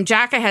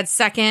 Jack, I had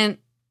second.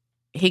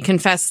 He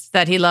confessed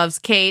that he loves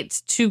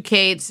Kate to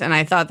Kate, and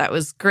I thought that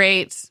was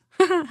great.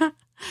 I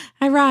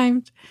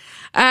rhymed.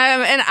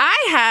 And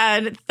I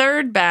had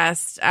third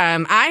best.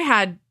 I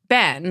had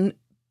Ben.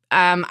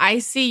 I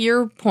see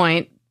your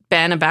point,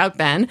 Ben, about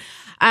Ben.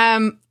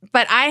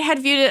 But I had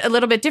viewed it a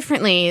little bit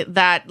differently,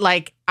 that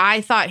like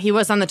I thought he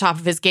was on the top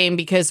of his game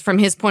because from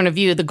his point of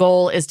view, the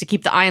goal is to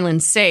keep the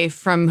island safe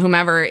from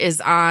whomever is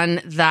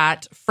on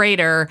that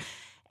freighter,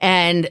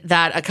 and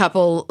that a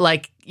couple,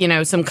 like, you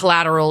know, some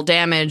collateral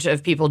damage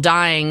of people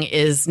dying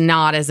is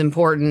not as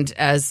important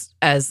as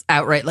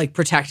outright like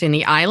protecting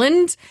the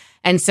island.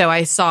 And so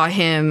I saw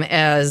him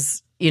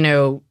as, you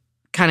know,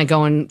 kind of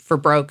going for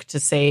broke to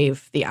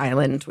save the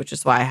island, which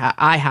is why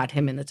I had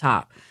him in the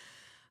top.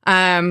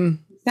 Sound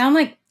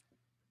like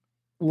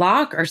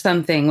Locke or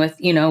something with,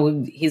 you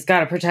know, he's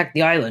got to protect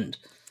the island.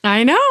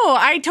 I know.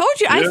 I told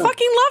you. Yeah. I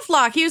fucking love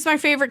Locke. He was my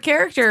favorite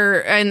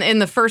character in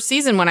the first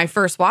season when I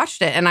first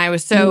watched it. And I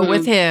was so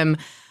with him.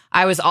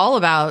 I was all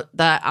about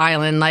that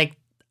island. Like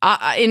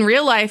in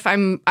real life,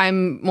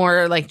 I'm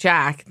more like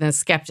Jack than a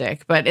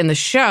skeptic. But in the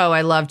show,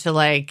 I love to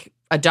like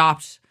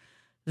adopt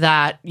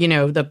that, you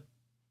know, the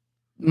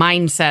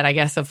mindset, I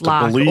guess, of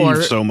Locke.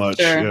 Believe so much.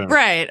 Sure. Yeah.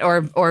 Right.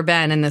 Or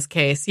Ben in this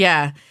case.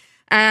 Yeah.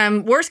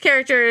 Worst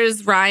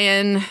characters,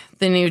 Ryan,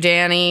 the new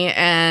Danny,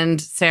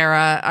 and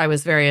Sarah. I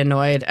was very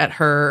annoyed at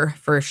her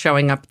for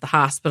showing up at the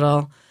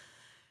hospital.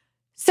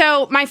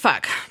 So, my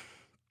fuck.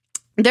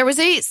 There was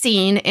a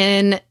scene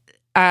in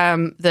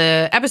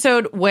the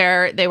episode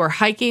where they were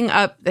hiking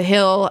up the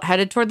hill,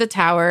 headed toward the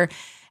tower,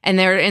 and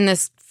they were in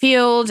this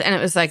field, and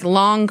it was like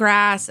long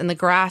grass, and the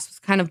grass was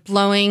kind of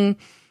blowing.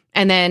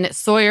 And then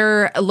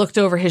Sawyer looked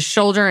over his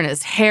shoulder, and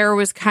his hair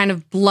was kind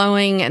of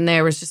blowing, and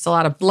there was just a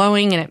lot of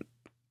blowing, and it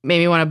made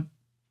me want to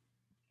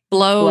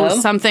blow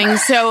something.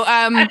 So,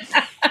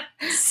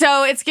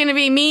 so it's going to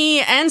be me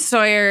and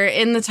Sawyer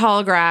in the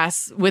tall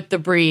grass with the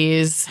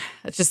breeze.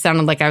 It just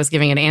sounded like I was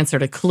giving an answer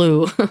to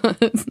Clue.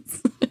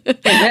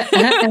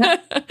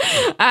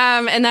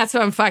 And that's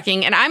what I'm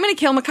fucking. And I'm going to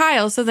kill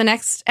Mikhail so the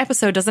next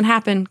episode doesn't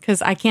happen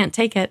because I can't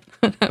take it.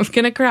 I'm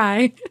going to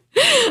cry.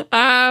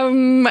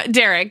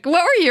 Derek,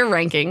 what were your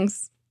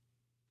rankings?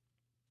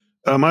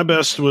 My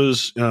best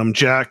was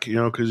Jack, you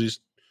know, because he's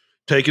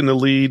taking the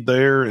lead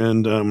there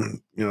and,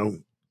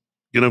 going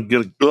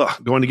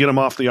to get him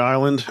off the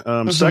island.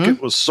 Second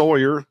was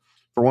Sawyer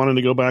for wanting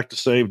to go back to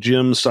save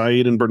Jim,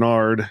 Saeed, and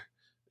Bernard.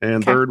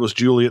 And third was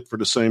Juliet for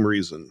the same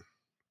reason.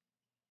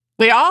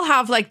 We all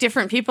have like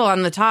different people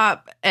on the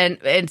top. And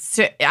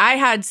I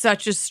had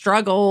such a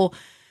struggle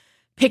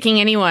picking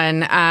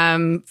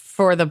anyone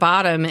for the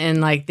bottom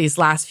in like these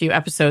last few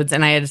episodes.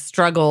 And I had a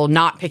struggle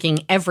not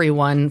picking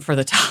everyone for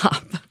the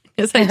top.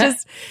 Because I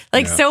just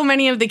so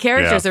many of the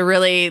characters are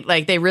really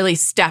like they really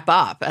step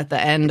up at the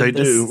end. They of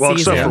this do. Well,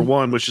 season. except for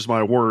one, which is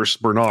my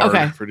worst,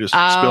 Bernard, for just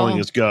spilling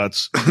his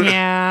guts.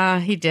 Yeah,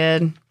 he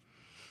did.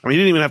 I mean, he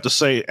didn't even have to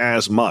say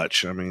as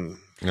much. I mean,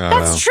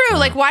 that's true.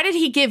 Like, why did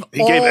he give?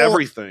 He gave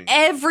everything,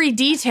 every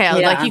detail.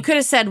 Yeah. Like, you could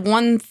have said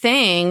one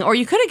thing, or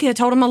you could have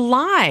told him a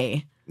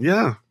lie.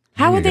 Yeah.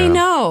 How would they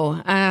know?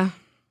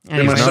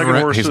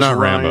 He's not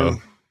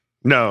Rambo.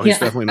 No, he's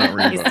definitely not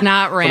Rambo. He's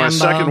not Rambo.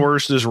 So my second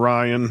worst is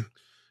Ryan.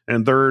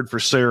 And third for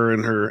Sarah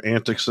and her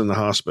antics in the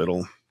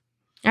hospital.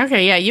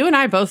 Okay, yeah, you and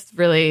I both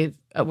really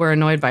were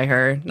annoyed by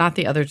her, not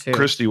the other two.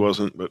 Christy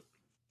wasn't, but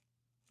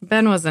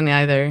Ben wasn't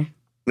either.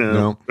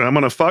 No. I'm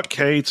going to fuck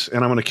Kate,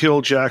 and I'm going to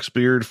kill Jack's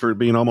beard for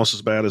being almost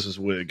as bad as his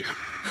wig.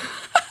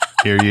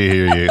 Hear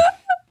you.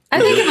 I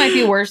think it might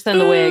be worse than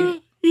the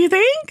wig. You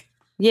think?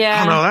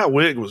 Yeah. I know, that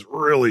wig was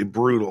really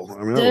brutal.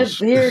 I mean, the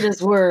beard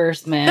is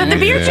worse, man. The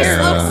beard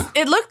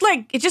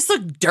just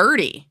looked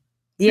dirty.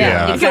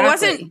 Yeah. Exactly. If it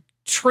wasn't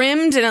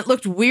trimmed and it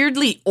looked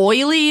weirdly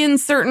oily in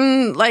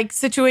certain like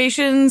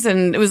situations,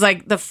 and it was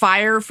like the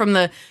fire from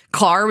the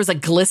car was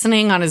like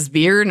glistening on his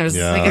beard, and I was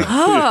thinking,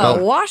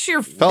 wash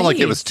your face. Felt like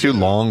it was too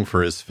long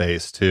for his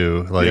face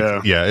too. Like,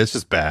 it's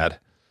just bad.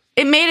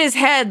 It made his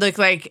head look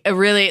like a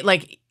really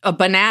like a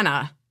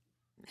banana.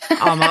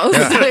 Almost.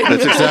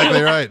 That's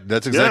exactly right.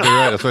 That's exactly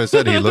right. That's what I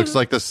said. He looks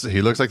like this.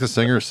 He looks like the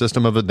singer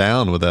System of a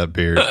Down with that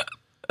beard.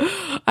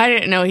 I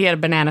didn't know he had a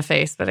banana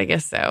face, but I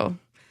guess so.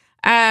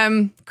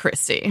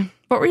 Christy,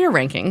 what were your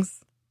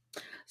rankings?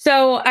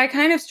 So I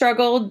kind of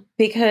struggled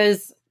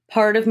because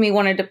part of me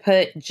wanted to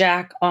put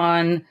Jack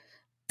on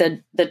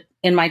the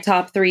in my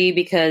top 3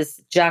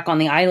 because Jack on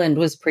the island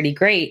was pretty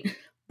great,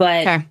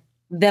 but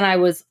then I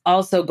was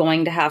also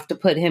going to have to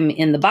put him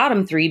in the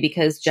bottom 3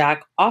 because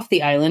Jack off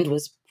the island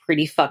was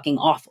pretty fucking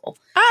awful.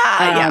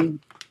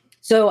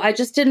 So I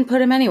just didn't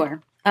put him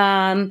anywhere.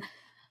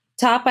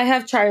 Top, I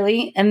have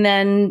Charlie, and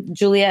then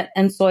Juliet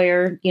and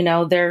Sawyer. You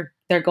know, they're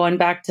going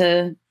back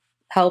to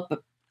help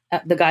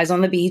the guys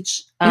on the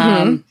beach.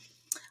 On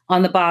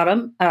the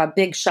bottom,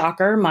 big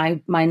shocker.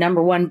 My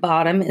number 1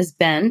 bottom is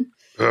Ben,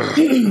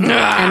 and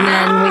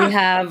then we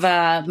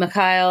have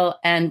Mikhail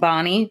and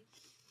Bonnie.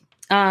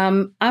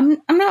 I'm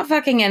not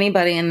fucking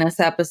anybody in this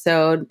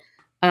episode,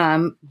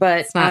 but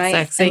it's not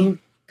sexy. I'm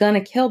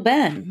gonna kill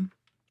Ben.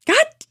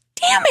 God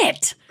damn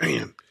it,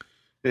 man!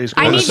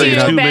 I need you,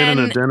 Ben. Ben.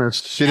 And a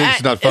dentist. She thinks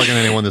she's not fucking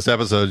anyone this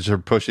episode. Her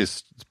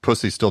pussy's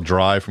still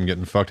dry from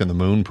getting fucked in the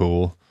moon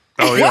pool.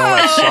 Oh yeah,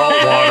 that salt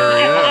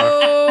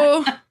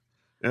water.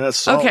 Yeah, that's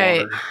salt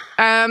water.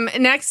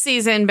 Next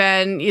season,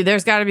 Ben,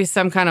 there's got to be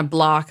some kind of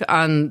block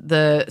on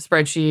the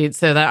spreadsheet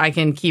so that I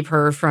can keep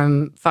her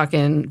from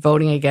fucking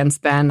voting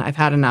against Ben. I've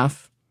had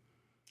enough.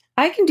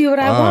 I can do what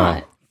I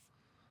want.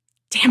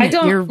 Damn it! I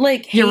don't you're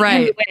right. him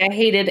the way I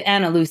hated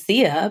Ana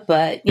Lucia,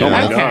 but you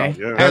know. Okay.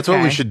 Yeah. That's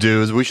what we should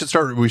do. Is we should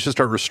start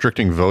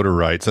restricting voter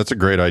rights. That's a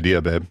great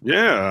idea, babe.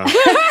 Yeah.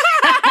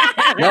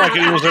 Not like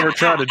anyone's ever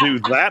tried to do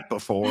that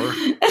before.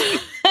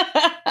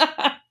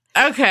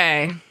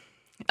 Okay.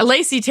 A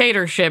Lacey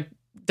Tater ship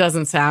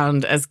doesn't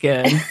sound as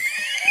good.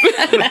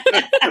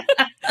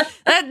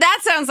 That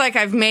sounds like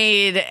I've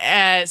made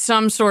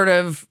some sort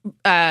of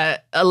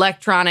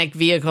electronic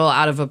vehicle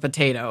out of a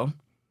potato.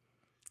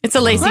 It's a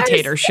Lacey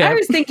Tater ship. I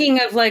was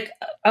thinking of like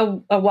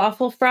a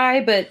waffle fry,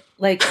 but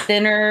like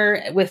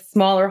thinner with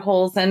smaller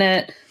holes in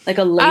it, like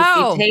a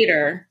Lacey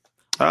Tater.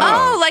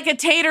 Oh, like a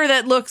tater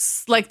that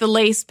looks like the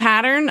lace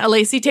pattern, a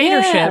Lacey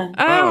Tater ship.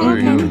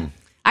 Oh,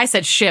 I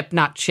said ship,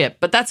 not chip,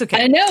 but that's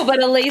okay. I know,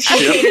 but a Lacey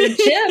Tater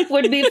chip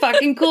would be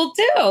fucking cool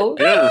too.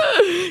 Yeah.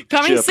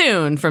 Coming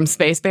soon from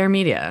Space Bear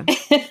Media,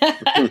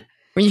 where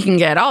you can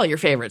get all your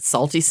favorite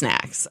salty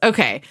snacks.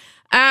 Okay.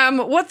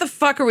 What the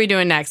fuck are we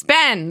doing next?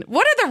 Ben,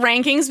 what are the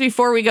rankings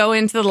before we go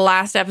into the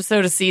last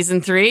episode of season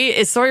 3?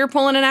 Is Sawyer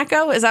pulling an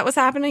echo? Is that what's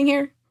happening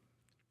here?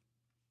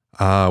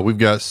 We've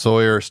got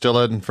Sawyer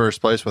still in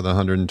first place with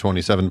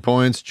 127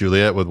 points,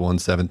 Juliet with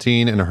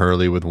 117, and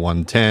Hurley with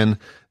 110.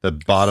 The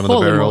bottom of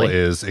the barrel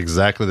is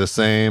exactly the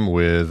same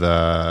with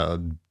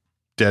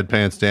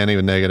Deadpants Danny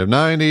with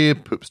 -90,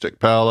 Poopstick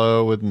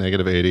Paolo with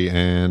 -80,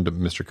 and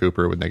Mr.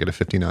 Cooper with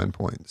 -59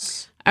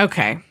 points.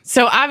 Okay.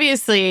 So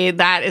obviously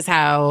that is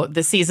how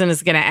the season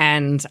is going to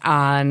end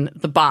on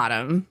the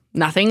bottom.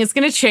 Nothing is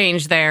going to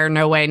change there.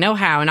 No way, no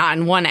how. Not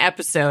in one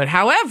episode.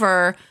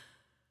 However,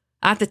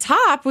 at the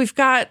top, we've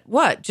got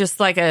just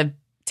like a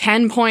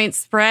 10-point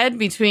spread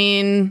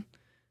between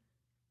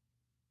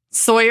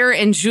Sawyer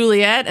and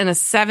Juliet and a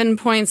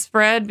 7-point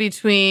spread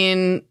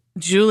between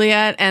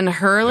Juliet and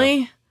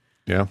Hurley.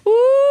 Yeah.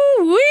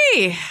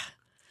 Ooh-wee.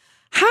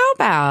 How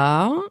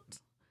about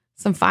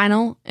some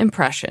final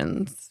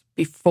impressions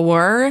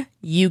before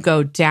you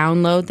go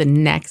download the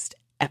next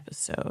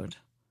episode?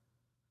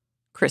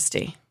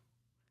 Christy,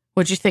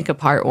 what'd you think of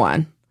part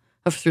 1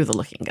 of Through the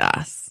Looking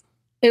Glass?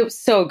 It was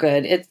so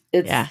good. It's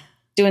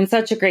doing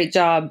such a great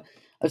job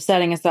of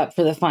setting us up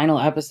for the final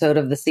episode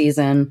of the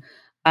season.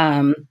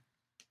 The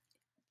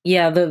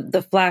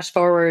flash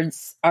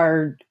forwards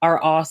are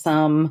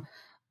awesome.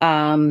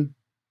 And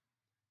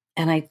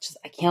I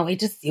can't wait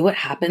to see what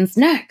happens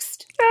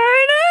next.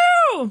 I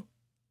know.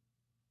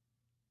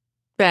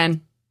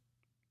 Ben.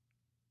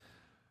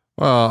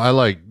 Well, I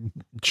like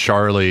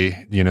Charlie,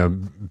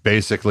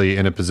 basically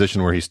in a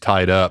position where he's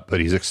tied up, but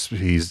he's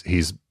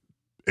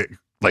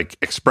like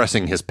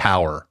expressing his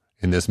power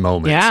in this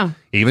moment. Yeah.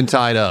 Even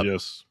tied up.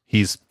 Yes.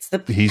 It's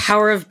the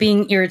power of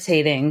being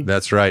irritating.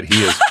 That's right.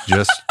 He is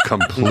just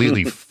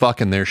completely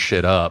fucking their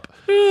shit up.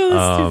 Oh,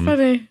 that's too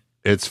funny.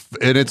 It's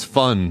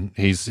fun.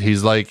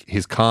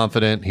 He's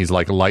confident. He's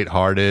like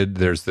lighthearted.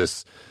 There's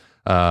this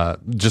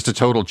just a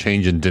total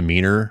change in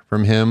demeanor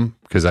from him,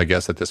 because I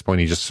guess at this point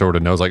he just sort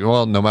of knows, like,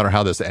 well, no matter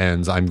how this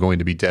ends, I'm going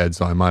to be dead,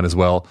 so I might as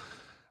well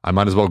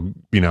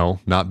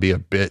not be a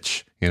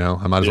bitch.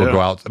 I might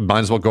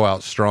as well go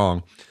out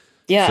strong.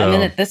 Yeah, so, I'm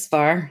in it this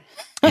far.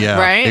 Yeah,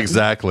 right.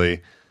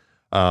 Exactly.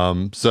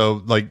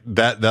 So like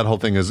that whole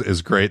thing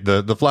is great.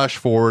 The flash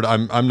forward,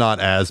 I'm not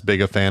as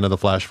big a fan of the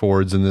flash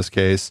forwards in this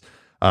case.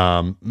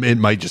 It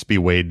might just be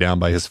weighed down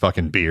by his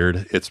fucking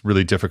beard. It's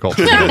really difficult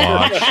for me to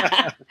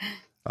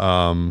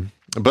watch.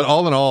 But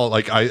all in all,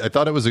 like I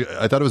thought it was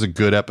a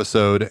good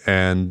episode,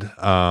 and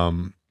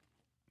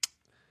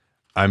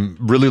I'm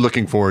really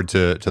looking forward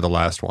to the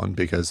last one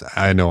because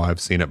I know I've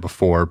seen it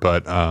before,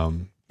 but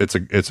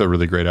it's a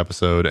really great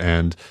episode,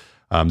 and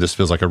this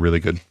feels like a really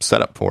good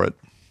setup for it.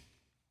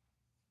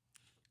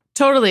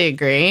 Totally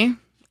agree.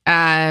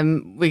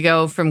 We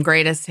go from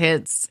greatest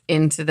hits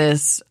into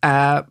this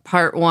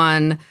part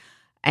one,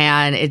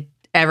 and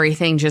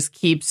everything just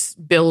keeps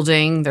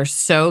building. They're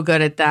so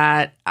good at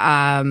that.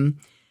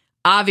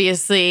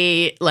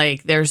 Obviously,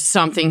 like there's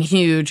something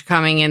huge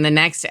coming in the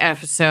next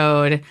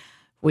episode.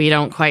 We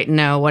don't quite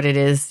know what it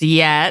is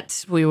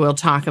yet. We will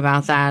talk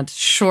about that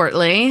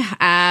shortly.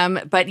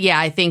 But yeah,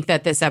 I think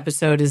that this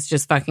episode is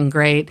just fucking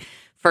great.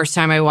 First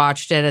time I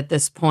watched it at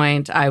this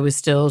point, I was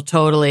still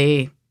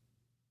totally,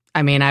 I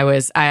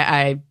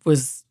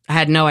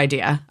had no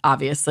idea,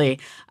 obviously,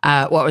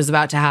 what was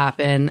about to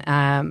happen.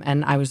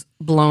 And I was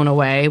blown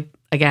away.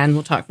 Again,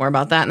 we'll talk more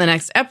about that in the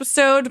next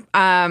episode.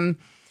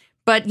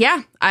 But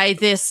yeah,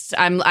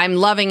 I'm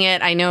loving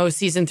it. I know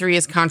season 3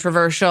 is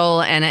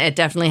controversial, and it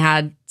definitely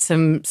had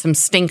some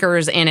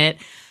stinkers in it.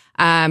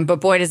 But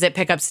boy, does it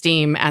pick up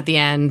steam at the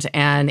end,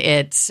 and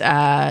it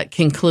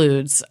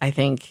concludes, I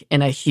think,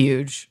 in a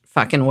huge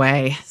fucking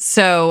way.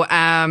 So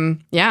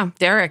yeah,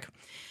 Derek,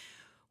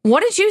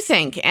 what did you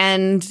think?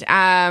 And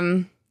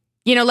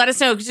let us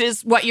know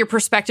just what your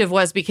perspective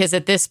was, because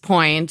at this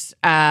point,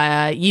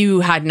 you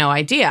had no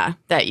idea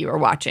that you were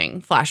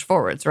watching Flash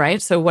Forwards,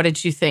 right? So what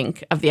did you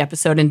think of the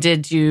episode, and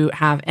did you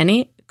have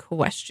any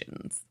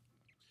questions?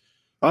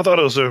 I thought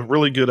it was a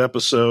really good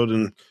episode,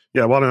 and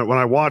yeah, when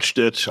I watched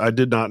it, I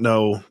did not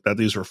know that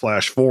these were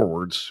Flash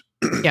Forwards.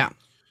 Yeah.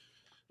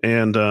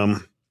 And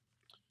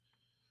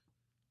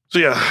so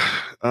yeah,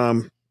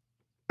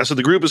 so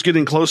the group is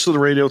getting close to the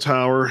radio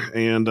tower,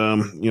 and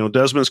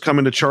Desmond's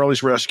coming to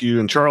Charlie's rescue,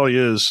 and Charlie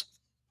is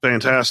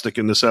fantastic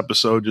in this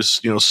episode,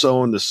 just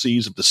sowing the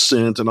seeds of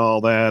dissent and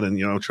all that, and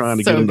trying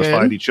to get them to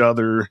fight each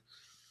other.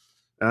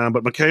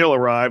 But Mikhail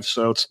arrives,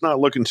 so it's not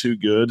looking too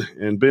good,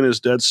 and Ben is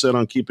dead set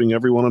on keeping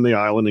everyone on the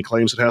island. He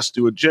claims it has to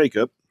do with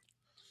Jacob.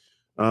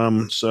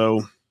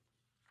 So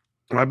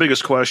my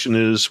biggest question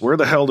is, where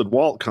the hell did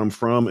Walt come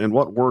from, and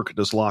what work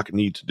does Locke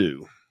need to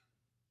do?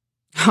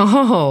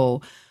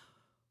 Oh,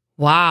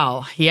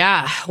 wow.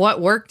 Yeah. What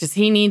work does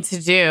he need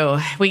to do?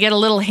 We get a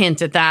little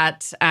hint at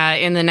that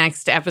in the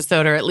next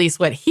episode, or at least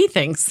what he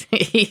thinks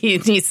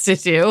he needs to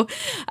do.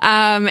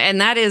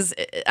 And that is,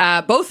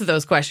 both of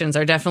those questions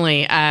are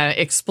definitely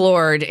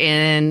explored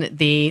in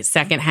the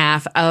second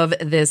half of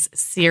this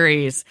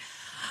series.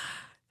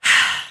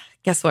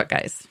 Guess what,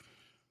 guys?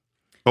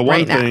 But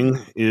one thing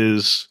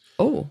is,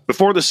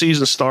 before the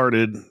season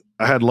started,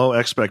 I had low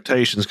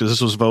expectations because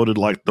this was voted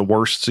like the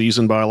worst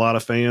season by a lot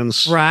of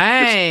fans.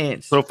 Right.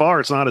 So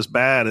far, it's not as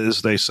bad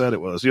as they said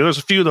it was. There's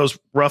a few of those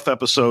rough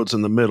episodes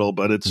in the middle,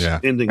 but it's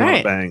ending on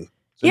a bang.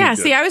 Yeah,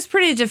 see, I was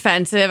pretty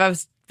defensive. I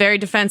was very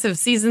defensive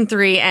season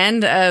 3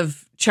 and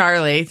of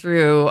Charlie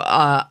through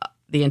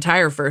the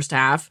entire first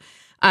half.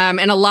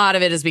 And a lot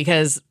of it is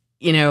because,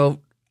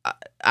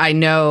 I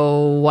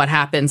know what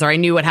happens, or I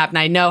knew what happened.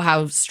 I know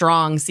how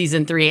strong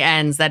season 3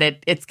 ends, that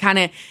it's kind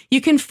of,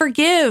 you can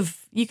forgive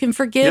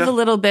a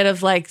little bit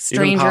of like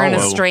Stranger in a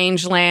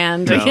Strange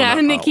Land.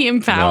 No, Nikki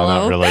and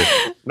Paolo. No, not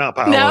really. Not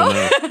Paolo.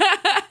 No.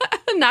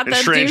 Not and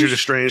that Stranger douche. to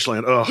Strange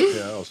Land. Oh,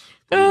 yeah.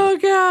 Oh,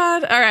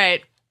 God. All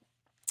right.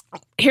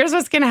 Here's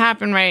what's going to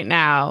happen right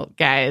now,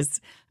 guys.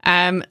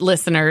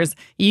 Listeners,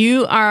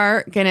 you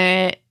are going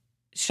to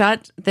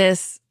shut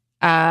this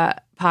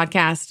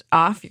podcast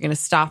off. You're going to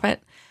stop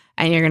it,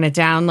 and you're going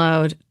to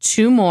download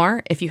 2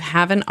 more if you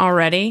haven't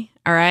already.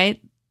 All right.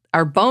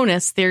 Our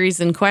bonus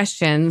theories and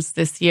questions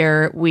this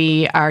year,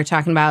 we are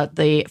talking about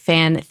the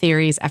fan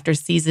theories after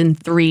season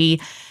 3,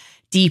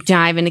 deep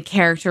dive into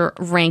character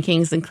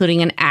rankings,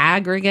 including an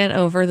aggregate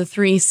over the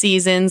 3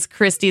 seasons.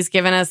 Christy's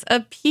given us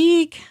a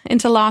peek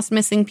into Lost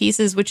Missing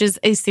Pieces, which is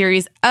a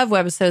series of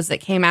webisodes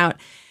that came out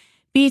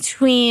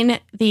between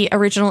the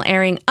original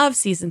airing of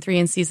season 3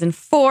 and season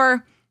 4.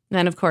 And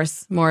then, of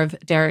course, more of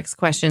Derek's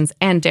questions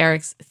and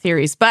Derek's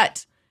theories.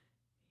 But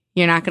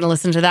you're not going to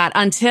listen to that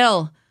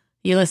until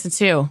you listen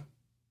to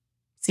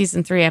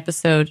season 3,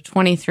 episode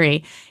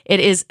 23. It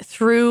is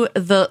Through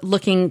the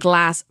Looking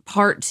Glass,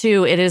 part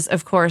 2. It is,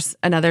 of course,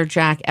 another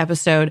Jack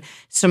episode.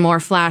 Some more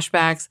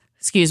flashbacks,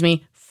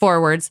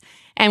 forwards.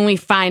 And we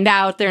find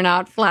out they're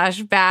not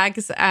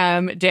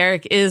flashbacks.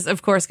 Derek is,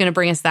 of course, going to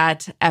bring us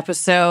that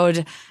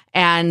episode.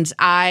 And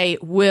I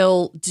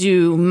will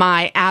do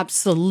my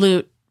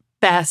absolute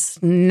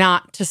best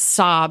not to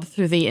sob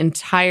through the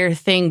entire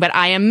thing. But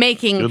I am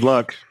making... Good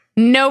luck.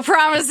 No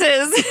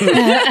promises.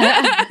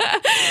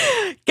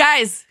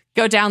 Guys,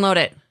 go download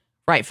it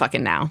right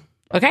fucking now.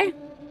 Okay?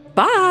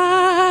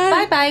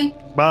 Bye. Bye-bye.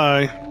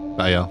 Bye.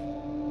 Bye, y'all.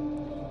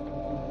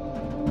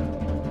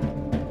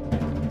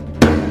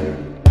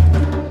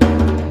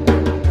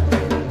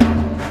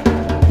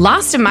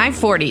 Lost in My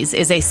 40s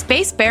is a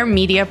Space Bear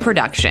Media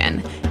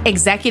production.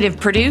 Executive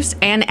produced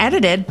and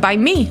edited by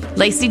me,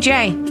 Lacey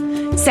J.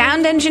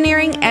 Sound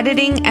engineering,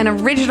 editing, and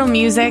original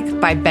music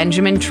by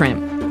Benjamin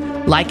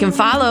Trimp. Like and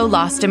follow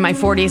Lost in My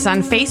 40s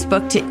on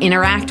Facebook to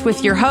interact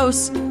with your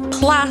hosts.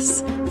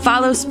 Plus,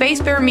 follow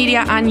Space Bear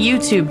Media on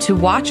YouTube to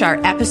watch our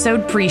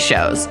episode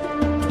pre-shows.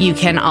 You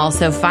can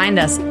also find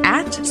us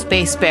at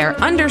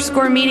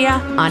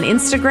SpaceBear_media on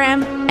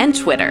Instagram and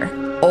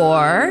Twitter.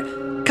 Or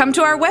come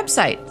to our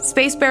website,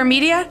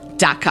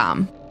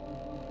 spacebearmedia.com.